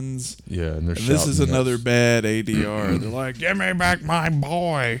guns. Yeah, and they're shouting. This is another bad ADR. They're like, give me back my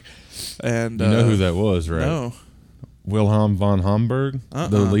boy. And you know who that was, right? No. Wilhelm von Homburg,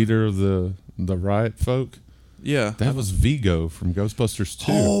 the leader of the riot folk. Yeah. That was Vigo from Ghostbusters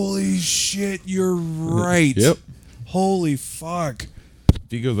 2. Holy shit, you're right. Yep. Holy fuck.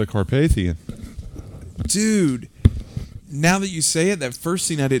 Vigo the Carpathian. Dude. Now that you say it, that first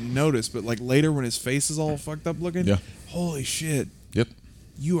scene I didn't notice, but like later when his face is all fucked up looking, holy shit. Yep.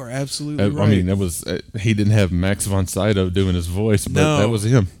 You are absolutely right. I mean, that was he didn't have Max von Sydow doing his voice, but that was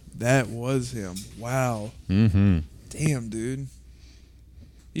him. That was him. Wow. Mm-hmm. Damn, dude.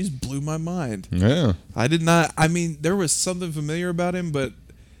 He just blew my mind. Yeah. I did not. I mean, there was something familiar about him, but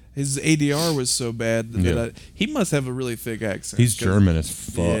his ADR was so bad that he must have a really thick accent. He's German as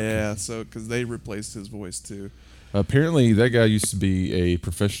fuck. Yeah, so because they replaced his voice too. Apparently, that guy used to be a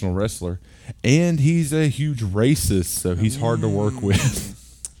professional wrestler, and he's a huge racist, so he's hard to work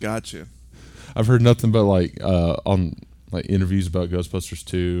with. Gotcha. I've heard nothing but on interviews about Ghostbusters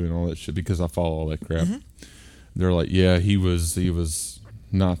 2 and all that shit because I follow all that crap. Mm-hmm. They're like, yeah, he was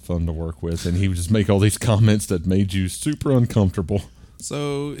not fun to work with, and he would just make all these comments that made you super uncomfortable.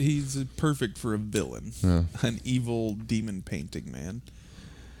 So he's perfect for a villain, an evil demon painting man.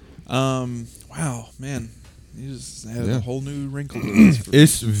 Wow, man. You just had a whole new wrinkle to this.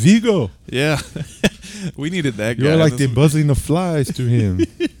 It's Vigo. Yeah. We needed that guy. You're like the buzzing of flies to him.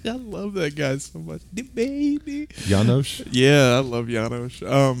 I love that guy so much. The baby. Janosch? Yeah, I love Janosch.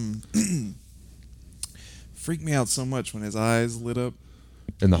 Freaked me out so much when his eyes lit up.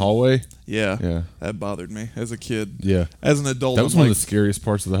 In the hallway? Yeah. That bothered me as a kid. Yeah. As an adult. That was one of the scariest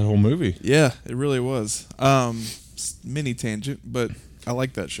parts of that whole movie. Yeah, it really was. Mini tangent, but I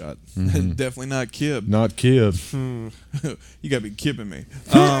like that shot. Mm-hmm. Definitely not Kib. Not Kib. You gotta be kibbing me.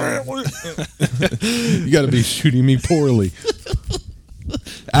 You gotta be shooting me poorly.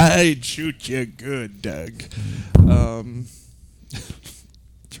 I'd shoot you good, Doug.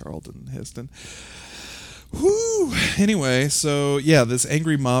 Charlton Heston. Whoo! Anyway, so yeah, this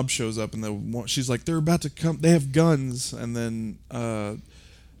angry mob shows up, and she's like, they're about to come. They have guns, and then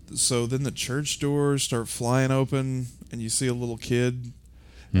so then the church doors start flying open, and you see a little kid,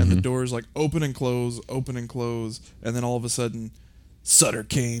 and the doors like open and close, and then all of a sudden, Sutter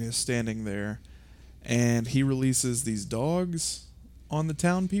Kane is standing there, and he releases these dogs on the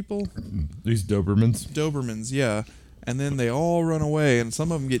town people. These Dobermans? Dobermans, yeah. And then they all run away, and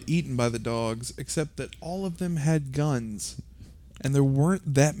some of them get eaten by the dogs, except that all of them had guns. And there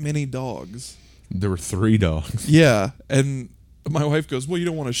weren't that many dogs. There were 3 dogs. Yeah, and my wife goes, well, you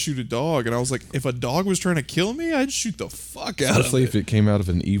don't want to shoot a dog. And I was like, if a dog was trying to kill me, I'd shoot the fuck out of it. Especially if it came out of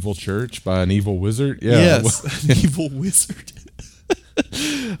an evil church by an evil wizard. Yeah. Yes, an evil wizard.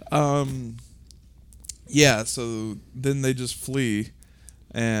 Yeah, so then they just flee.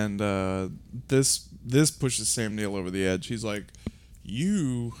 And this pushes Sam Neill over the edge. He's like,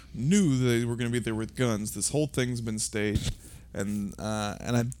 you knew they were going to be there with guns. This whole thing's been staged. And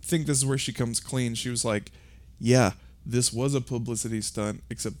I think this is where she comes clean. She was like, yeah, this was a publicity stunt,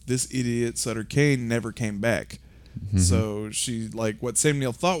 except this idiot Sutter Kane never came back. Mm-hmm. So she, like, what Sam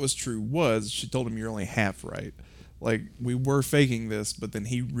Neill thought was true was, she told him, you're only half right. Like, we were faking this, but then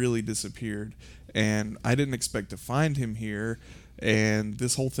he really disappeared. And I didn't expect to find him here. And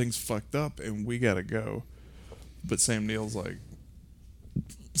this whole thing's fucked up, and we gotta go. But Sam Neill's not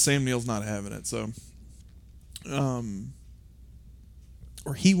having it, so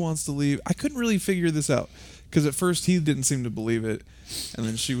or he wants to leave. I couldn't really figure this out, because at first he didn't seem to believe it, and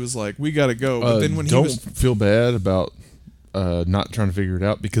then she was like, we gotta go. But then when don't feel bad about not trying to figure it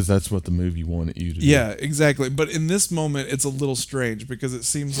out, because that's what the movie wanted you to do. Yeah, exactly. But in this moment, it's a little strange, because it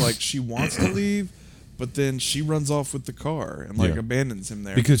seems like she wants to leave, But then she runs off with the car and like abandons him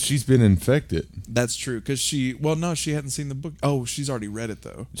there because she's been infected. That's true. Because she hadn't seen the book. Oh, she's already read it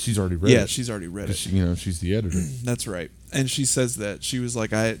though. She's already read it. Yeah, she's already read it. She's the editor. That's right. And she says that she was like,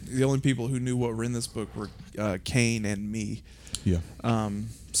 the only people who knew what were in this book were Kane and me. Yeah.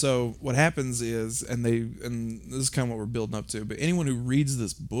 So what happens is, and this is kind of what we're building up to. But anyone who reads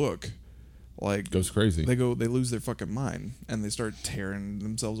this book, like, goes crazy. They lose their fucking mind and they start tearing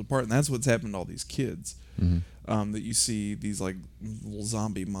themselves apart. And that's what's happened to all these kids. That you see, these like little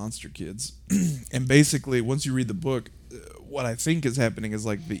zombie monster kids. And basically, once you read the book, what I think is happening is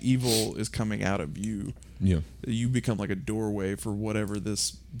like the evil is coming out of you. Yeah. You become like a doorway for whatever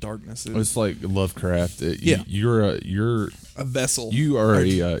this darkness is. It's like Lovecraft. You're a vessel. You are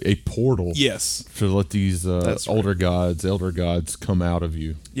a portal. Yes. To let these elder gods come out of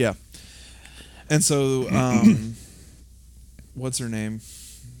you. Yeah. And so, what's her name?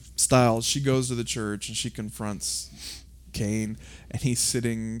 Styles. She goes to the church and she confronts Kane, and he's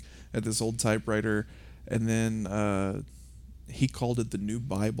sitting at this old typewriter, and then he called it the New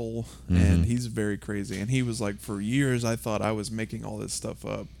Bible, and he's very crazy. And he was like, for years I thought I was making all this stuff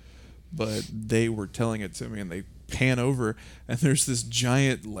up, but they were telling it to me. And they pan over, and there's this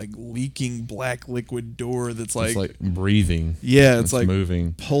giant like leaking black liquid door that's like, it's like breathing. Yeah, it's like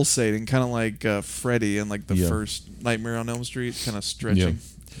moving, pulsating, kind of like Freddy in like the first Nightmare on Elm Street, kind of stretching.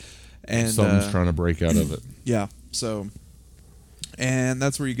 And something's trying to break out of it. Yeah. So, and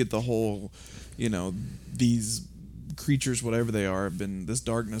that's where you get the whole, these creatures, whatever they are, this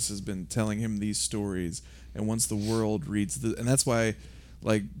darkness has been telling him these stories. And once the world reads and that's why,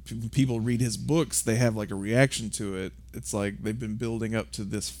 like, people read his books, they have like a reaction to it. It's like they've been building up to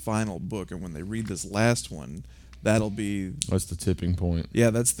this final book, and when they read this last one, that's the tipping point. Yeah,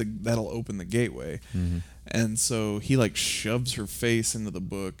 that'll open the gateway. And so he like shoves her face into the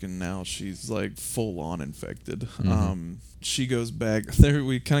book, and now she's like full on infected. She goes back there.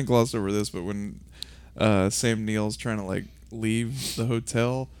 We kind of glossed over this, but when Sam Neill's trying to like leave the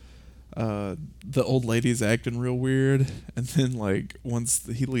hotel, the old lady's acting real weird, and then like once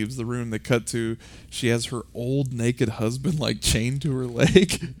he leaves the room, they cut to she has her old naked husband like chained to her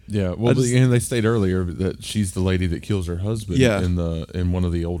leg. Yeah, well, and they stated earlier that she's the lady that kills her husband. Yeah. in one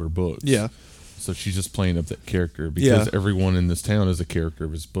of the older books. Yeah, so she's just playing up that character because everyone in this town is a character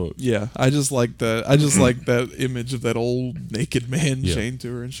of his book. Yeah, I just like that. I just like that image of that old naked man chained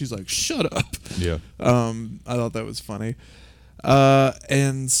to her, and she's like, "Shut up." Yeah. I thought that was funny.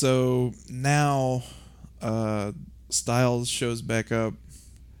 And so now Styles shows back up.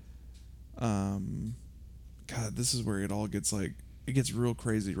 God, this is where it all gets like, it gets real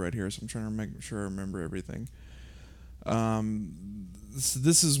crazy right here, so I'm trying to make sure I remember everything. So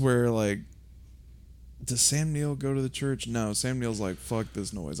this is where, like, does Sam Neill go to the church? No, Sam Neill's like, fuck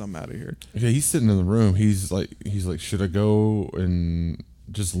this noise, I'm out of here. Yeah, he's sitting in the room. He's like, should I go and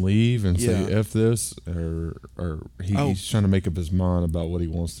just leave and say F this, or he's trying to make up his mind about what he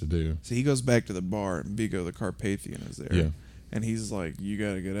wants to do. So he goes back to the bar, and Vigo the Carpathian is there. Yeah. And he's like, you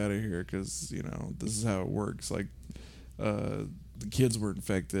got to get out of here because, this is how it works. Like, the kids were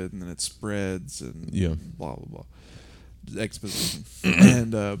infected, and then it spreads, and blah, blah, blah. Exposition.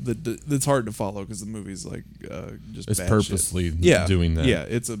 And it's hard to follow because the movie's like just it's bad purposely shit. doing that. Yeah,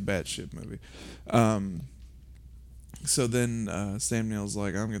 it's a bad shit movie. So then Sam Neill's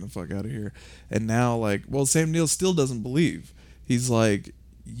like, I'm getting the fuck out of here. And now, like, well, Sam Neill still doesn't believe. He's like,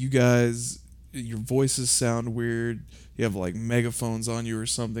 you guys, your voices sound weird. You have, like, megaphones on you or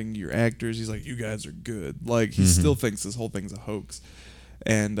something. You're actors. He's like, you guys are good. Like, he still thinks this whole thing's a hoax.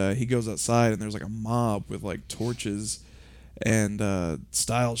 And he goes outside, and there's, like, a mob with, like, torches. And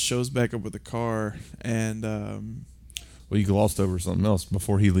Styles shows back up with a car, and... well, you glossed over something else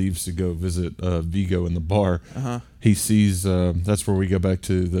before he leaves to go visit Vigo in the bar. He sees that's where we go back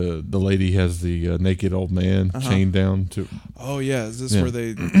to the lady has the naked old man chained down to. Oh yeah, is this where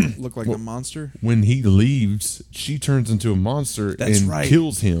they look like the monster? When he leaves, she turns into a monster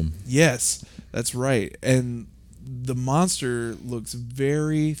kills him. Yes, that's right. And the monster looks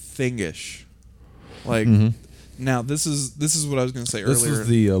very Thingish, like. Now this is what I was going to say earlier. This is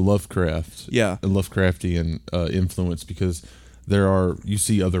the Lovecraft, Lovecraftian influence, because you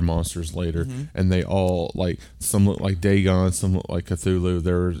see other monsters later, and they all, like, some look like Dagon, some look like Cthulhu.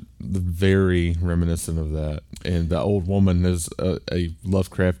 They're very reminiscent of that, and the old woman is a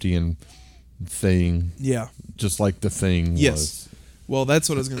Lovecraftian thing, just like the Thing was. Well, that's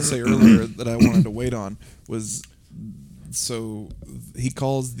what I was going to say earlier that I wanted to wait on was. So he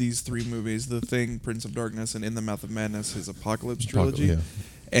calls these three movies The Thing, Prince of Darkness, and In the Mouth of Madness his Apocalypse trilogy.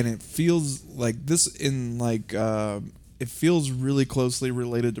 And it feels like this in it feels really closely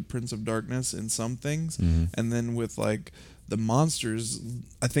related to Prince of Darkness in some things, and then with like the monsters,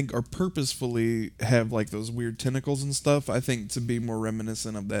 I think are purposefully have like those weird tentacles and stuff. I think to be more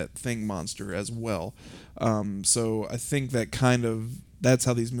reminiscent of that Thing monster as well. So I think that's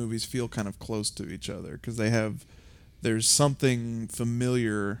how these movies feel kind of close to each other, because there's something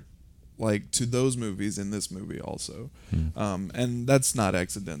familiar like to those movies in this movie also. And that's not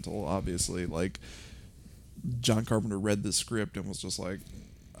accidental, obviously. Like John Carpenter read the script and was just like,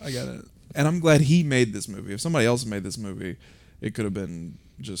 I got it. And I'm glad he made this movie. If somebody else made this movie, it could have been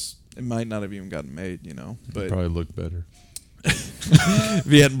it might not have even gotten made, you know. But probably looked better if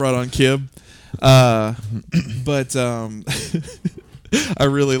he hadn't brought on Kib. But I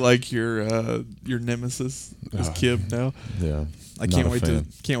really like your nemesis is Kib now. Yeah. I can't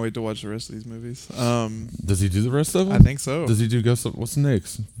wait to watch the rest of these movies. Does he do the rest of them? I think so. Does he do what's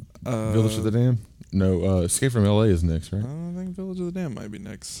next? Village of the Damned? No, Escape from L.A. is next, right? I think Village of the Damned might be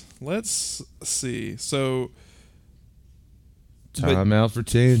next. Let's see. So, Time out for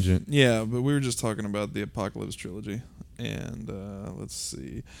tangent. Yeah, but we were just talking about the Apocalypse trilogy, and let's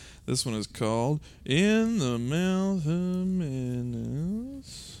see. This one is called In the Mouth of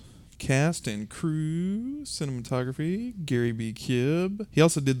Madness. Cast and crew, cinematography, Gary B. Kib. He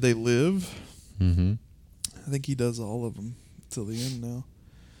also did They Live. Mm-hmm. I think he does all of them till the end now.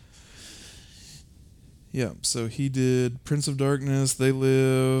 Yeah, so he did Prince of Darkness, They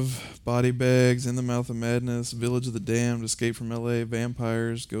Live, Body Bags, In the Mouth of Madness, Village of the Damned, Escape from L.A.,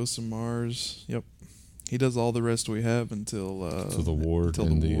 Vampires, Ghosts of Mars. Yep. He does all the rest we have until the Ward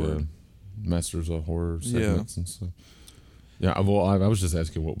and the Masters of Horror segments and stuff. Yeah, well, I was just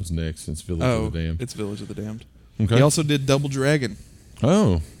asking what was next since Village of the Damned. It's Village of the Damned. Okay. He also did Double Dragon.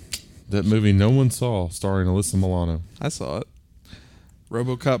 Oh, that movie no one saw, starring Alyssa Milano. I saw it.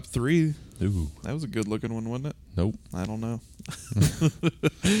 RoboCop 3. Ooh. That was a good looking one, wasn't it? Nope. I don't know.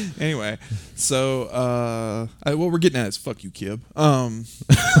 Anyway, so what we're getting at is fuck you, Kib.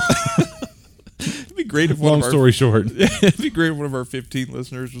 It'd be great if long story short. It'd be great if one of our 15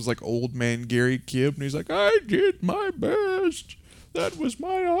 listeners was like old man Gary Kib, and he's like, I did my best. That was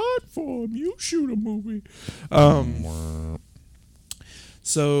my art form. You shoot a movie.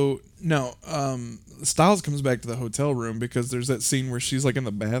 So no, Styles comes back to the hotel room because there's that scene where she's like in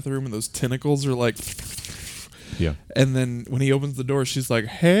the bathroom and those tentacles are like, yeah. And then when he opens the door, she's like,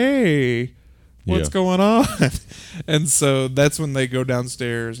 "Hey, what's going on?" And so that's when they go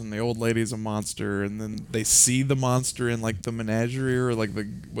downstairs, and the old lady's a monster, and then they see the monster in like the menagerie or like the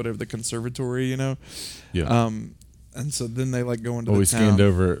whatever the conservatory, you know. Yeah. And so then they like go into the we town. scanned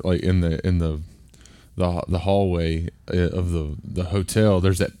over like in the hallway of the hotel.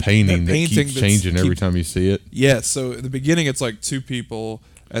 There's that painting that keeps changing every time you see it. Yeah. So at the beginning, it's like two people,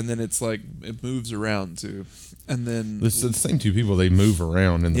 and then it's like it moves around too, and then it's the same two people. They move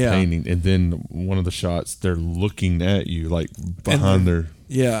around in the painting, and then one of the shots they're looking at you like behind their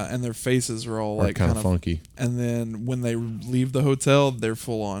and their faces are all like kind of funky. And then when they leave the hotel, they're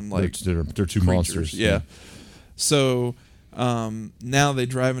full on like they're two creatures. monsters. Yeah. So now they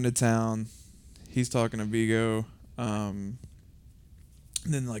drive into town. He's talking to Vigo. And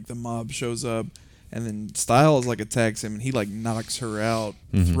then like the mob shows up, and then Styles like attacks him, and he like knocks her out,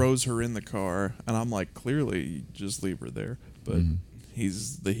 throws her in the car, and I'm like, clearly just leave her there. But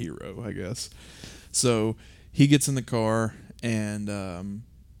he's the hero, I guess. So he gets in the car, and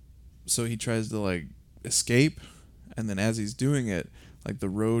so he tries to like escape, and then as he's doing it, like the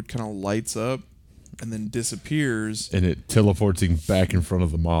road kind of lights up and then disappears, and it teleports him back in front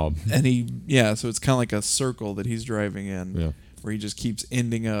of the mob. And so it's kind of like a circle that he's driving in, where he just keeps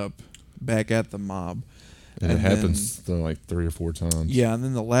ending up back at the mob. And it happens like 3 or 4 times. Yeah, and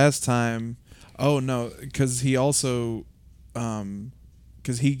then the last time, because he also,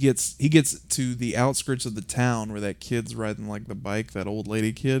 because he gets to the outskirts of the town where that kid's riding like the bike, that old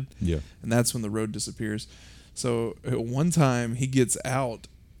lady kid. Yeah, and that's when the road disappears. So one time he gets out.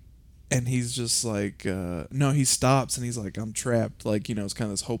 And he's just like, he stops and he's like, I'm trapped. Like, you know, it's kind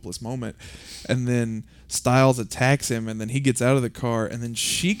of this hopeless moment. And then Styles attacks him, and then he gets out of the car, and then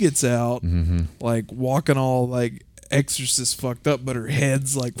she gets out, like walking all like Exorcist fucked up, but her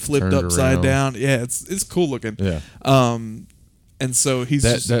head's like flipped upside down. Yeah, it's cool looking. Yeah. And so he's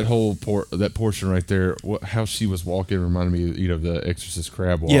that whole that portion right there, how she was walking reminded me, you know, of the Exorcist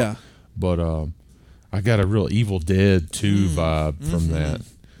crab walk. Yeah. But I got a real Evil Dead 2 vibe from that.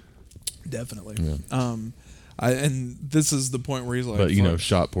 Definitely. Yeah. And this is the point where he's like, but you know,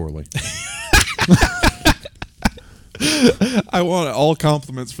 shot poorly. I want all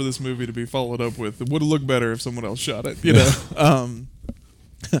compliments for this movie to be followed up with, it would have looked better if someone else shot it, you know.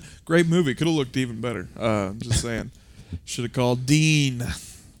 Great movie, could have looked even better. Just saying. Should have called Dean.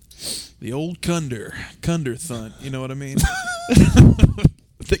 The old Cunder Thunt. You know what I mean?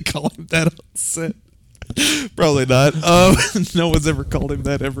 They call him that on set. Probably not. No one's ever called him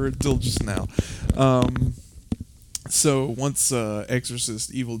that ever until just now. So once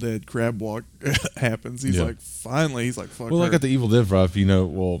Exorcist Evil Dead Crab Walk happens, he's like, finally, he's like, fuck Well, her. I got the Evil Dead vibe,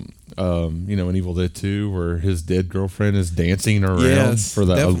 in Evil Dead 2, where his dead girlfriend is dancing around for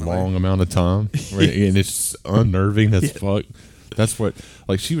a long amount of time, right? And it's unnerving as fuck. That's what,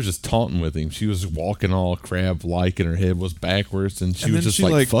 like, she was just taunting with him. She was walking all crab-like, and her head was backwards, and she was just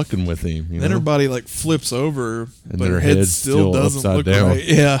like fucking with him. Then her body like flips over, and but her head still doesn't look right.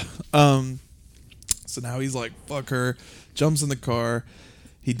 Yeah. So now he's like, fuck her, jumps in the car.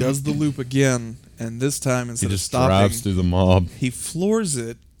 He does the loop again, and this time instead of stopping, drives through the mob. He floors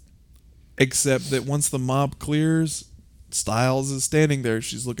it, except that once the mob clears, Styles is standing there.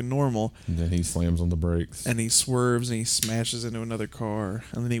 She's looking normal. And then he slams on the brakes. And he swerves and he smashes into another car.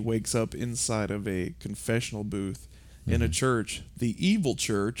 And then he wakes up inside of a confessional booth in a church, the evil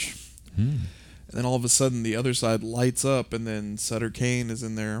church. And then all of a sudden the other side lights up, and then Sutter Kane is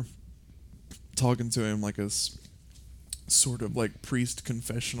in there talking to him like a sort of like priest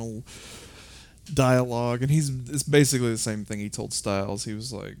confessional dialogue, and it's basically the same thing he told Styles. He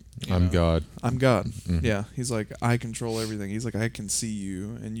was like, I'm God. I'm God. Yeah, he's like, I control everything. He's like, I can see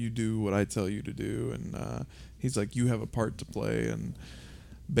you and you do what I tell you to do, and he's like, you have a part to play. And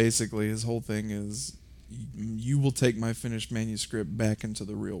basically his whole thing is, you will take my finished manuscript back into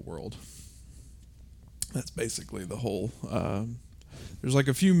the real world. That's basically the whole there's like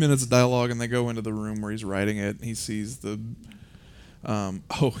a few minutes of dialogue, and they go into the room where he's writing it. He sees the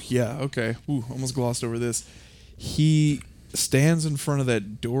almost glossed over this. He stands in front of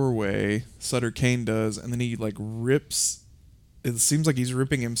that doorway, Sutter Kane does, and then he like rips. It seems like he's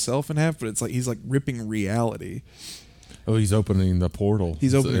ripping himself in half, but it's like he's like ripping reality. Oh, he's opening the portal.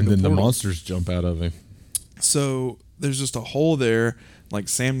 And then the monsters jump out of him. So there's just a hole there. Like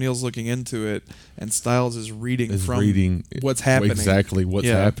Sam Neill's looking into it, and Styles is reading what's happening. Exactly what's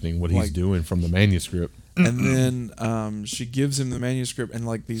happening, what he's doing from the manuscript. And then she gives him the manuscript, and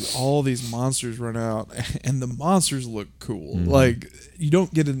like all these monsters run out, and the monsters look cool. Like you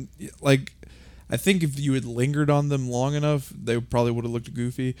don't get I think if you had lingered on them long enough, they probably would have looked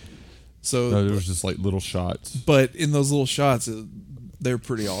goofy. So there was just like little shots. But in those little shots, they're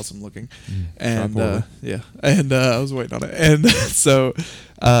pretty awesome looking. And I was waiting on it. And so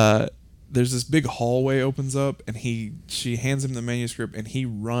there's this big hallway opens up, and she hands him the manuscript, and he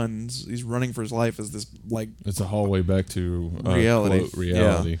runs. He's running for his life as this like it's a hallway back to reality.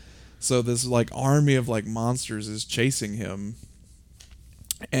 Reality. Yeah. So this like army of like monsters is chasing him,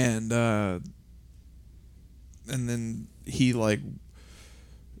 and then he like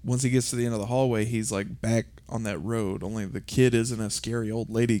once he gets to the end of the hallway, he's like back on that road. Only the kid isn't a scary old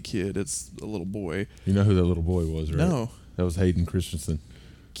lady kid; it's a little boy. You know who that little boy was, right? No, that was Hayden Christensen.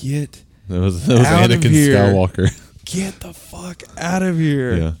 That was Anakin Skywalker. Get the fuck out of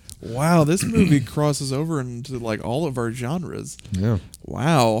here! Yeah. Wow, this movie crosses over into like all of our genres. Yeah.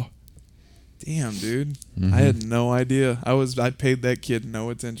 Wow. Damn, dude. I had no idea. I paid that kid no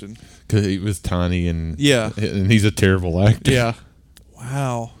attention because he was tiny and and he's a terrible actor. Yeah.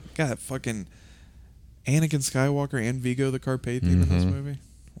 Wow. Got fucking Anakin Skywalker and Vigo the Carpathian in this movie.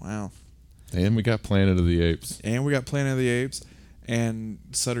 Wow. And we got Planet of the Apes. And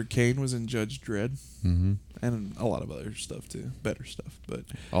Sutter Kane was in Judge Dredd. And a lot of other stuff too. Better stuff. But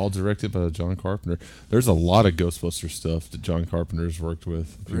all directed by John Carpenter. There's a lot of Ghostbuster stuff that John Carpenter's worked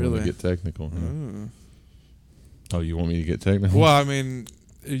with. If you want to get technical. Oh, you want me to get technical? Well, I mean,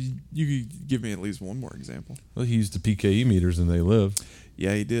 you could give me at least one more example. Well, he used the PKE meters and They Live.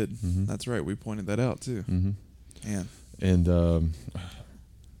 Yeah, he did. That's right. We pointed that out too. Man. And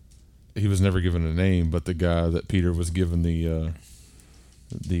he was never given a name, but the guy that Peter was given the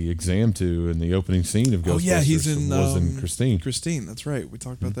exam to in the opening scene of Ghostbusters was in Christine. Christine, that's right. We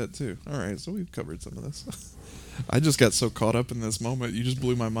talked about that too. All right, so we've covered some of this. I just got so caught up in this moment. You just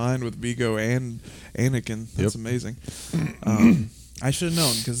blew my mind with Vigo and Anakin. That's amazing. I should have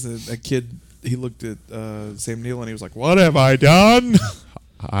known because a kid, he looked at Sam Neill and he was like, "What have I done?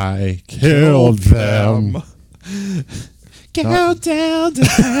 I killed them." Go down to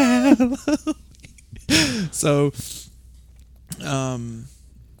hell. So,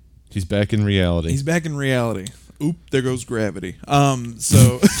 he's back in reality. Oop, there goes gravity.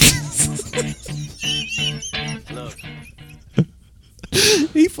 So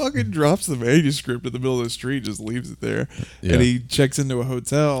he fucking drops the manuscript in the middle of the street, just leaves it there, and he checks into a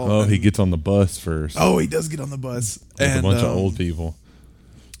hotel. Oh, he gets on the bus first. Oh, he does get on the bus, with a bunch of old people.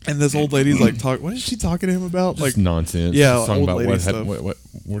 And this old lady's like, what is she talking to him about? Just like nonsense. Yeah, Just talking old about lady what stuff. happened, what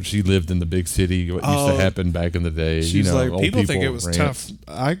where she lived in the big city, what used to happen back in the day. She's like, old People think it was rants. tough.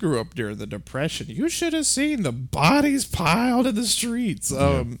 I grew up during the Depression. You should have seen the bodies piled in the streets.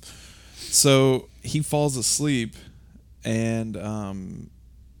 So he falls asleep, and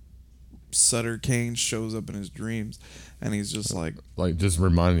Sutter Kane shows up in his dreams, and he's just like just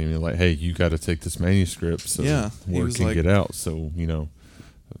reminding me, like, hey, you got to take this manuscript so he word was can like- get out. So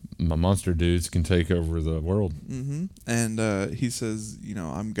my monster dudes can take over the world. and he says,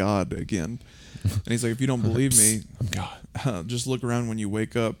 I'm God again. And he's like, if you don't believe me, I'm God. just look around when you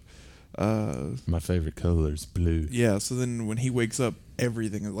wake up. My favorite color is blue. Yeah, so then when he wakes up,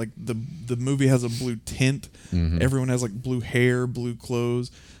 everything, like the movie has a blue tint. Everyone has like blue hair, blue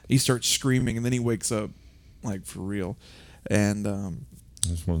clothes. He starts screaming, and then he wakes up, like, for real. And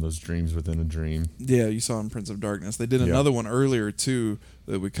It's one of those dreams within a dream. yeah, you saw in Prince of Darkness. They did another one earlier too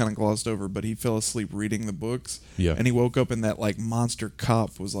that we kind of glossed over, but he fell asleep reading the books. Yeah. And he woke up, and that like monster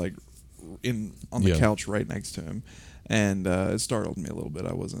cop was like on the couch right next to him, and it startled me a little bit.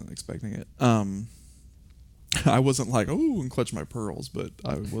 I wasn't expecting it. I wasn't like, oh, and clutch my pearls, but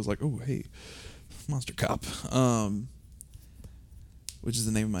I was like, oh, hey, monster cop. Which is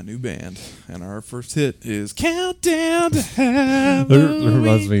the name of my new band, and our first hit is Countdown to It Halloween.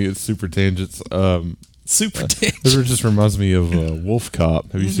 reminds me, it's super tangents. Super It dangerous. just reminds me of Wolf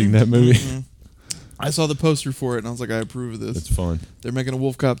Cop. Have you seen that movie? I saw the poster for it, and I was like, I approve of this. It's fun. They're making a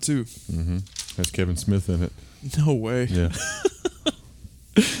Wolf Cop too. Has Kevin Smith in it. No way. Yeah,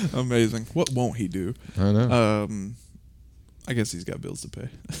 Amazing. What won't he do? I know. I guess he's got bills to pay.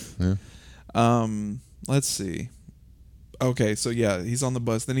 Yeah. Let's see. Okay, so yeah, he's on the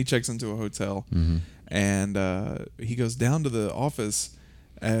bus. Then he checks into a hotel, and he goes down to the office.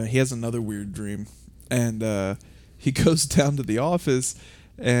 He has another weird dream, and he goes down to the office,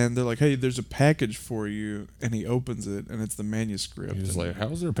 and they're like, "Hey, there's a package for you." And he opens it, and it's the manuscript. He's And like,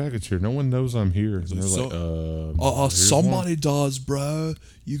 "How's there a package here? No one knows I'm here." And they're like, here's one." somebody does, bro.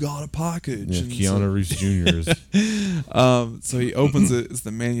 You got a package. Yeah, And Keanu Reeves Jr. is. so he opens it. It's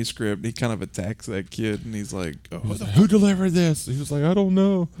the manuscript. And he kind of attacks that kid, and he's like, "Oh, what the Who delivered this?" He was like, "I don't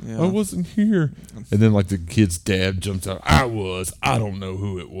know. Yeah. I wasn't here." And then like the kid's dad jumps out. I don't know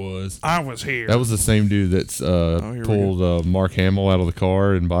who it was. I was here. That was the same dude that's here we pulled Mark Hamill out of the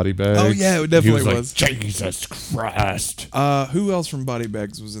car in Body Bags. Oh, yeah, it definitely he was. Like, Jesus Christ. Who else from Body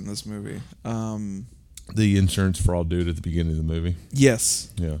Bags was in this movie? The insurance fraud dude at the beginning of the movie.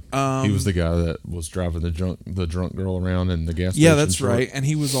 Yes. Yeah. He was the guy that was driving the drunk girl around in the gas station. Yeah, that's truck. right. And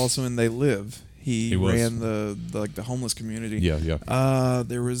he was also in They Live. He was. ran the homeless community. Yeah.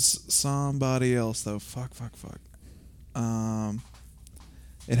 There was somebody else though. Fuck.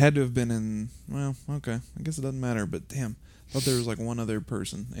 It had to have been in. Well, okay. I guess it doesn't matter. But damn, I thought there was like one other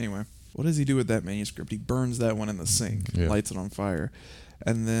person. Anyway, what does he do with that manuscript? He burns that one in the sink, Yeah. lights it on fire,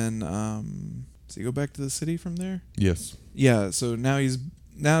 and then does he go back to the city from there? Yes. Yeah. So now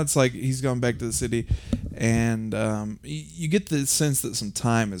it's like he's gone back to the city, and you get the sense that some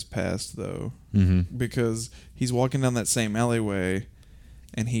time has passed though, because he's walking down that same alleyway,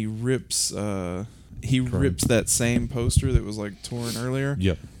 and he rips that same poster that was like torn earlier.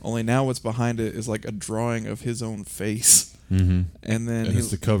 Yep. Only now what's behind it is like a drawing of his own face, and then And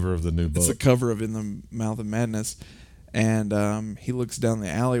it's the cover of the new book. it's the cover of In the Mouth of Madness, and he looks down the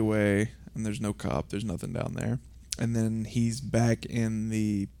alleyway, and there's no cop, there's nothing down there, and then he's back in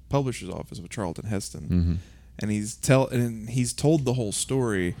the publisher's office with Charlton Heston, and he's told the whole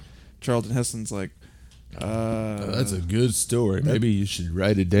story. Charlton Heston's like, That's a good story. Maybe you should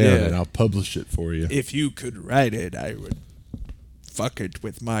write it down Yeah. and I'll publish it for you. if you could write it, I would fuck it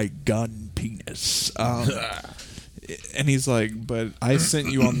with my gun penis. And he's like, but I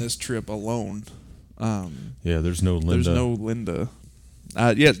sent you on this trip alone. Yeah, there's no Linda. There's no Linda.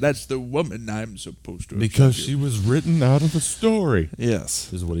 Yes, that's the woman I'm supposed to have because sent she you. was written out of a story.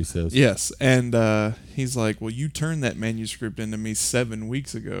 Yes. Is what he says. Yes. And he's like, well, you turned that manuscript into me 7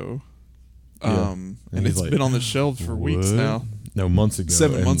 weeks ago. Yeah. And And he's it's like, been on the shelves for weeks "What?" now. No, months ago.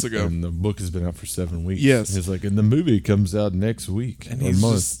 7 months ago. And the book has been out for 7 weeks. Yes. He's like, and the movie comes out next week And or he's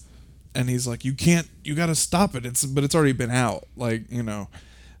month. just, and he's like, you got to stop it. But it's already been out. Like,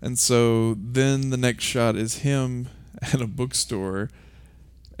 And so then the next shot is him at a bookstore,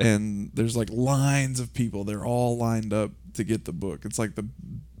 and there's like lines of people. They're all lined up to get the book. It's like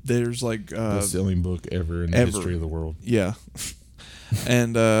there's like Best-selling book ever in the history of the world. Yeah.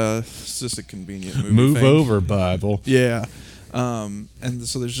 And it's just a convenient movie. Move thing. over, Bible. Yeah. And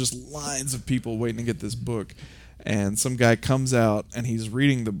so there's just lines of people waiting to get this book, and some guy comes out and he's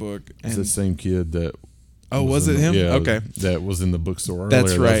reading the book. It's And the same kid that Oh, was it him? Yeah, Okay. that was in the bookstore.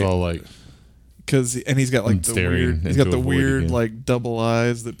 That's earlier. right. That's all like. And he's got like the weird. He's got the weird again. like double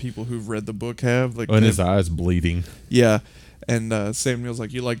eyes that people who've read the book have. Like, And his eyes bleeding. Yeah. And Sam Neill's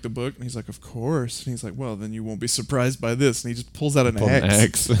like, "You like the book?" And he's like, "Of course." And he's like, "Well, then you won't be surprised by this." And he just pulls out an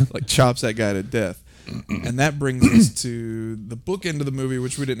axe, like chops that guy to death. And that brings us to the book end of the movie,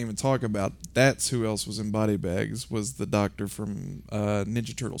 which we didn't even talk about. That's who else was in body bags, was the doctor from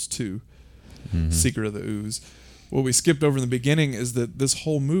Ninja Turtles 2, Secret of the Ooze. What we skipped over in the beginning is that this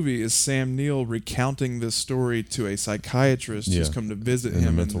whole movie is Sam Neill recounting this story to a psychiatrist who's come to visit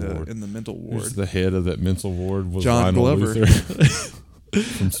him in the mental ward. Who's the head of that mental ward was John Lionel Glover. Luther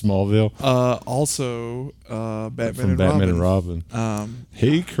from Smallville. Also, Batman From and Batman Robin. and Robin.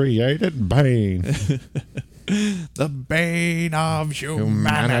 He created Bane. The bane of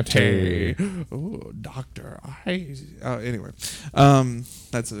humanity. Oh, doctor. Anyway,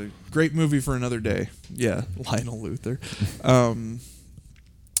 that's a great movie for another day. Yeah, Lionel Luther. Man,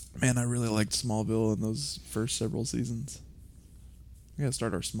 I really liked Smallville in those first several seasons. We gotta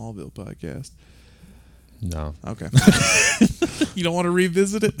start our Smallville podcast. No. Okay. You don't want to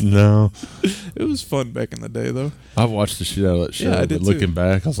revisit it? No. It was fun back in the day, though. I watched the shit out of that show, Yeah, I but did looking too.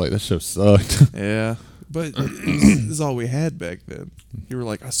 back, I was like, that show sucked. Yeah. But this is all we had back then. You were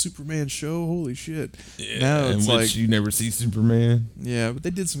like, a Superman show? Holy shit. Now it's like, you never see Superman. yeah, but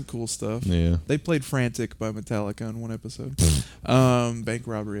they did some cool stuff. Yeah. They played Frantic by Metallica in one episode. Bank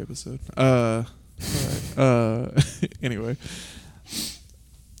robbery episode. Anyway.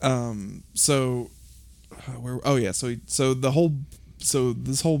 So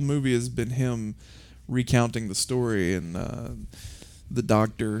this whole movie has been him recounting the story, and the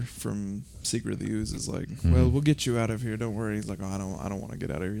doctor from Secret of the Ooze is like, well, we'll get you out of here, don't worry. He's like, oh, I don't want to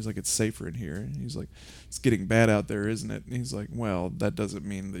get out of here. He's like, it's safer in here. And he's like, it's getting bad out there, isn't it? And he's like, well, that doesn't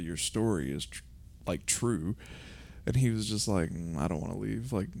mean that your story is true. And he was just like, I don't want to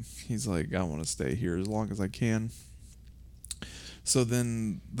leave. Like, he's like, I want to stay here as long as I can. So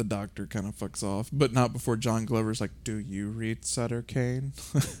then the doctor kind of fucks off, but not before John Glover's like, do you read Sutter Kane?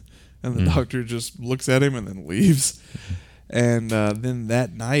 And the doctor just looks at him and then leaves. And then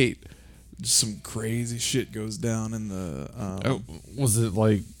that night, just some crazy shit goes down in the... was it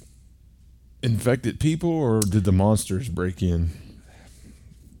like infected people, or did the monsters break in?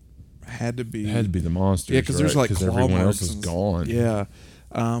 Had to be. It had to be the monsters. Yeah, because there's like claw everyone marks else is gone. Yeah.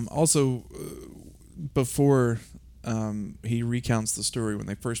 Also, before he recounts the story when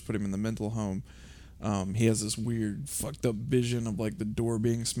they first put him in the mental home, he has this weird fucked up vision of like the door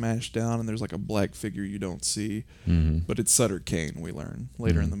being smashed down, and there's like a black figure you don't see, but it's Sutter Kane, we learn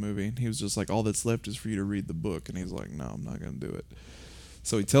later in the movie. And he was just like, all that's left is for you to read the book. And he's like, no, I'm not gonna do it.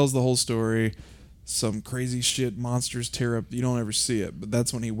 So he tells the whole story. Some crazy shit, monsters tear up, you don't ever see it, but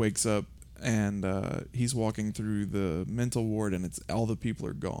that's when he wakes up, and he's walking through the mental ward, and it's all the people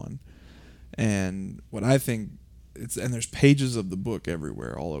are gone. And what I think, and there's pages of the book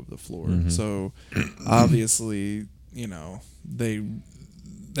everywhere, all over the floor. So obviously, they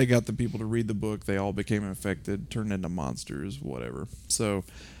got the people to read the book. They all became infected, turned into monsters, whatever. So,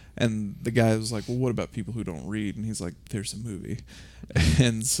 and the guy was like, well, what about people who don't read? And he's like, there's a movie.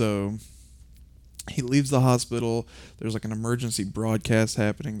 And so he leaves the hospital. There's like an emergency broadcast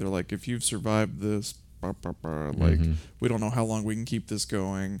happening. They're like, if you've survived this, like, we don't know how long we can keep this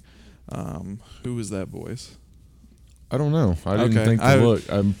going. Who was that voice? I don't know. I didn't think to look.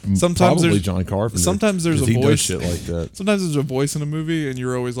 Sometimes probably there's John Carpenter. Sometimes there's a he voice. does shit like that. Sometimes there's a voice in a movie, and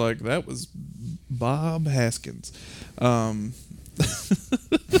you're always like, that was Bob Haskins.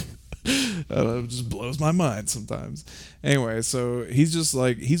 It just blows my mind sometimes. Anyway, so he's just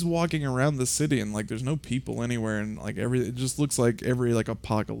like, he's walking around the city, and like there's no people anywhere, and like it just looks like every like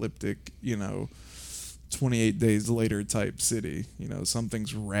apocalyptic, 28 days later type city.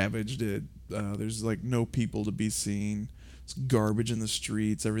 Something's ravaged it. There's like no people to be seen. It's garbage in the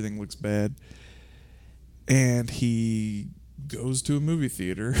streets. Everything looks bad. And he goes to a movie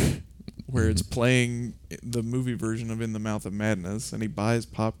theater where it's playing the movie version of In the Mouth of Madness, and he buys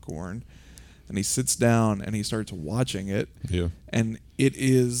popcorn, and he sits down and he starts watching it. Yeah. And it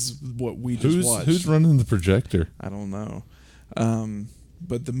is what we just watched. Who's running the projector? I don't know.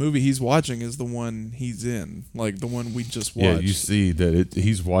 But the movie he's watching is the one he's in, like the one we just watched. Yeah, you see that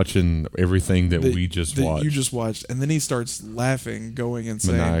he's watching everything that we just watched. You just watched, and then he starts laughing, going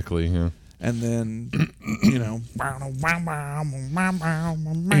insane, maniacally. Yeah. And then, that's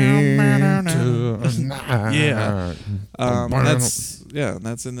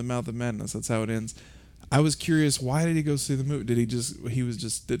In the Mouth of Madness. That's how it ends. I was curious, why did he go see the movie?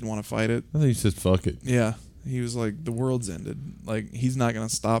 Didn't want to fight it? I think he said, fuck it. Yeah. He was like, the world's ended. Like, he's not going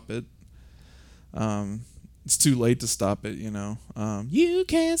to stop it. it's too late to stop it. You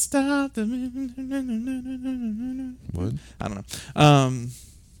can't stop the. What? I don't know.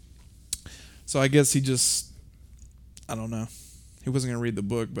 So I guess he just, I don't know. He wasn't gonna read the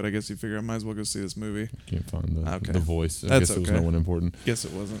book, but I guess he figured I might as well go see this movie. Can't find the voice. I That's guess it was okay. no one important. Guess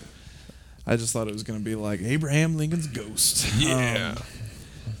it wasn't. I just thought it was gonna be like Abraham Lincoln's ghost. Yeah.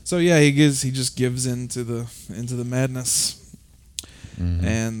 So yeah, he just gives into the madness,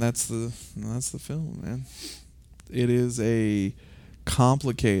 and that's the film, man. It is a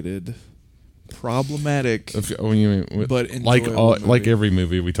complicated, problematic, but enjoyable movie. Like every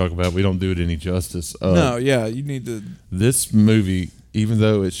movie we talk about, we don't do it any justice. No, yeah, you need to. This movie, even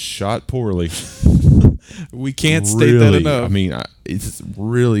though it's shot poorly, we can't state that enough. I mean, it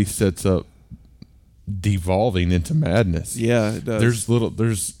really sets up devolving into madness. Yeah, it does.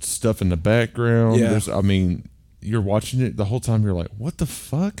 There's stuff in the background. Yeah. You're watching it the whole time. You're like, what the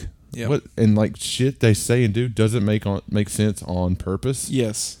fuck? Yeah. What, and like shit they say and do doesn't make sense on purpose.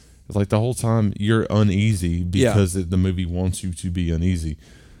 Yes. It's like the whole time you're uneasy because the movie wants you to be uneasy.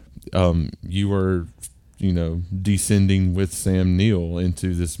 You are, descending with Sam Neill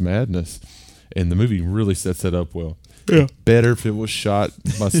into this madness, and the movie really sets that up well. Yeah. Better if it was shot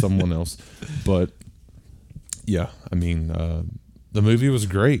by someone else, but yeah, I mean, the movie was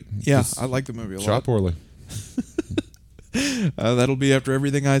great. Yeah, Just I like the movie a lot. shot poorly. That'll be after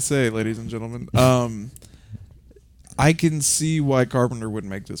everything I say, ladies and gentlemen. I can see why Carpenter would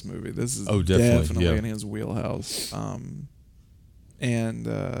make this movie. This is definitely in his wheelhouse.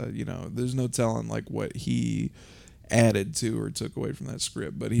 There's no telling like what he added to or took away from that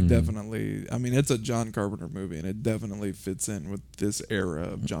script, but he definitely, I mean, it's a John Carpenter movie, and it definitely fits in with this era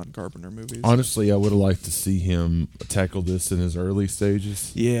of John Carpenter movies. Honestly, I would have liked to see him tackle this in his early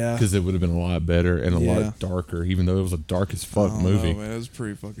stages. Yeah. Because it would have been a lot better and a lot darker, even though it was a dark as fuck movie. No, man, it was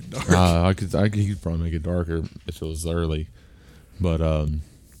pretty fucking dark. I could probably make it darker if it was early, but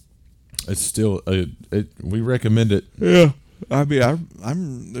it's still we recommend it. Yeah. I mean,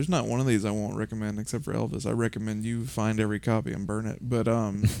 I'm there's not one of these I won't recommend except for Elvis. I recommend you find every copy and burn it. But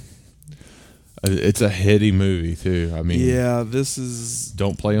it's a heady movie too. I mean, yeah, this is.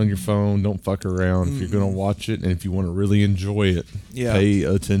 Don't play on your phone. Don't fuck around. If you're gonna watch it, and if you want to really enjoy it, pay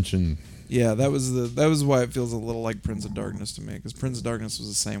attention. Yeah, that was why it feels a little like Prince of Darkness to me, because Prince of Darkness was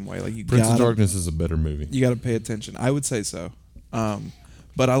the same way. Like Prince of Darkness is a better movie. You got to pay attention. I would say so.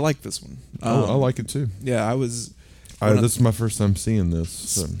 But I like this one. I like it too. Yeah, I was. This is my first time seeing this.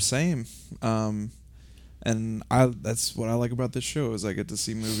 So. Same. And that's what I like about this show is I get to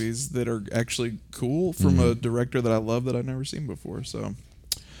see movies that are actually cool from a director that I love that I've never seen before. So,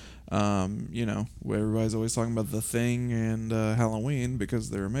 everybody's always talking about The Thing and Halloween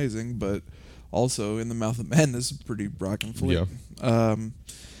because they're amazing, but also In the Mouth of Madness, pretty rockin' flick. Yeah.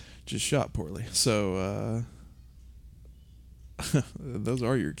 Just shot poorly. So, those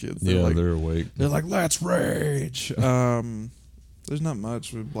are your kids. They're awake. They're like, let's rage. There's not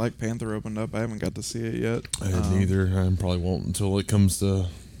much. Black Panther opened up. I haven't got to see it yet. I didn't either. I probably won't until it comes to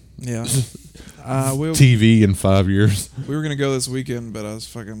TV in 5 years. We were gonna go this weekend, but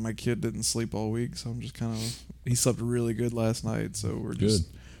my kid didn't sleep all week, so I'm just he slept really good last night, so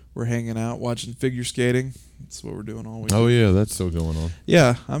we're hanging out watching figure skating. That's what we're doing all week. Oh yeah, that's still going on.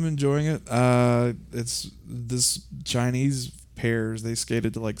 Yeah, I'm enjoying it. It's this Chinese pairs. They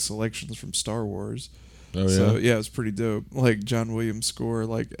skated to like selections from Star Wars. Oh yeah. So yeah, it was pretty dope. Like John Williams' score,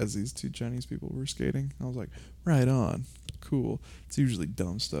 like as these two Chinese people were skating, I was like, right on, cool. It's usually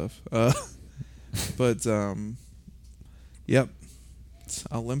dumb stuff, but yep. It's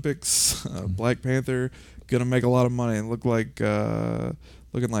Olympics, Black Panther, gonna make a lot of money and looking like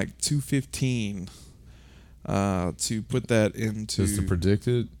 $215 to put that into. Is it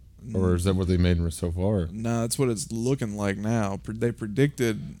predicted? Or is that what they made so far? No, that's what it's looking like now. They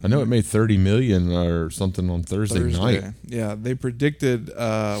predicted. I know it made $30 million or something on Thursday night. Yeah, they predicted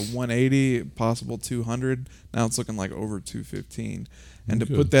 180, possible 200. Now it's looking like over 215. And to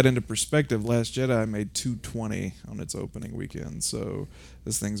put that into perspective, Last Jedi made 220 on its opening weekend. So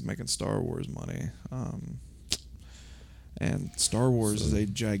this thing's making Star Wars money. And Star Wars is a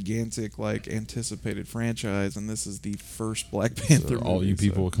gigantic, anticipated franchise, and this is the first Black Panther movie. All you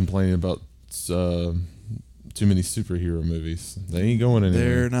people complaining about too many superhero movies. They ain't going anywhere.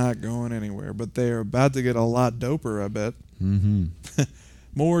 They're not going anywhere, but they're about to get a lot doper, I bet. Mm-hmm.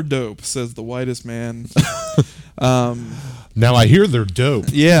 More dope, says the whitest man. Now I hear they're dope.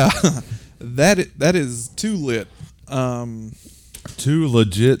 Yeah. That is too lit. Too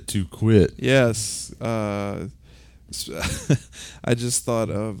legit to quit. Yes. I just thought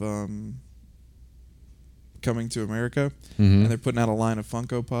of Coming to America, and they're putting out a line of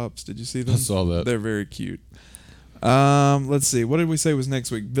Funko Pops. Did you see them? I saw that. They're very cute. Let's see. What did we say was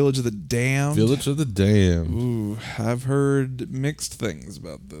next week? Village of the Damned. Village of the Damned. Ooh, I've heard mixed things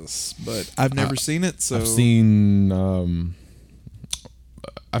about this, but I've never seen it. So I've seen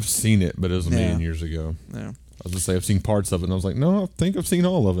it, but it was a million years ago. Yeah. I was gonna say I've seen parts of it, and I was like, no, I think I've seen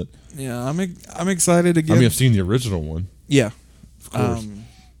all of it. Yeah, I'm excited again. I mean, I've seen the original one. Yeah, of course.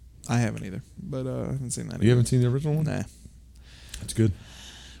 I haven't either, but I haven't seen that. You haven't seen the original one? Nah. That's good.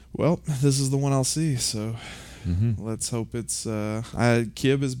 Well, this is the one I'll see, so let's hope it's.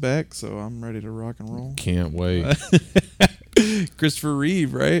 Kib is back, so I'm ready to rock and roll. Can't wait. Christopher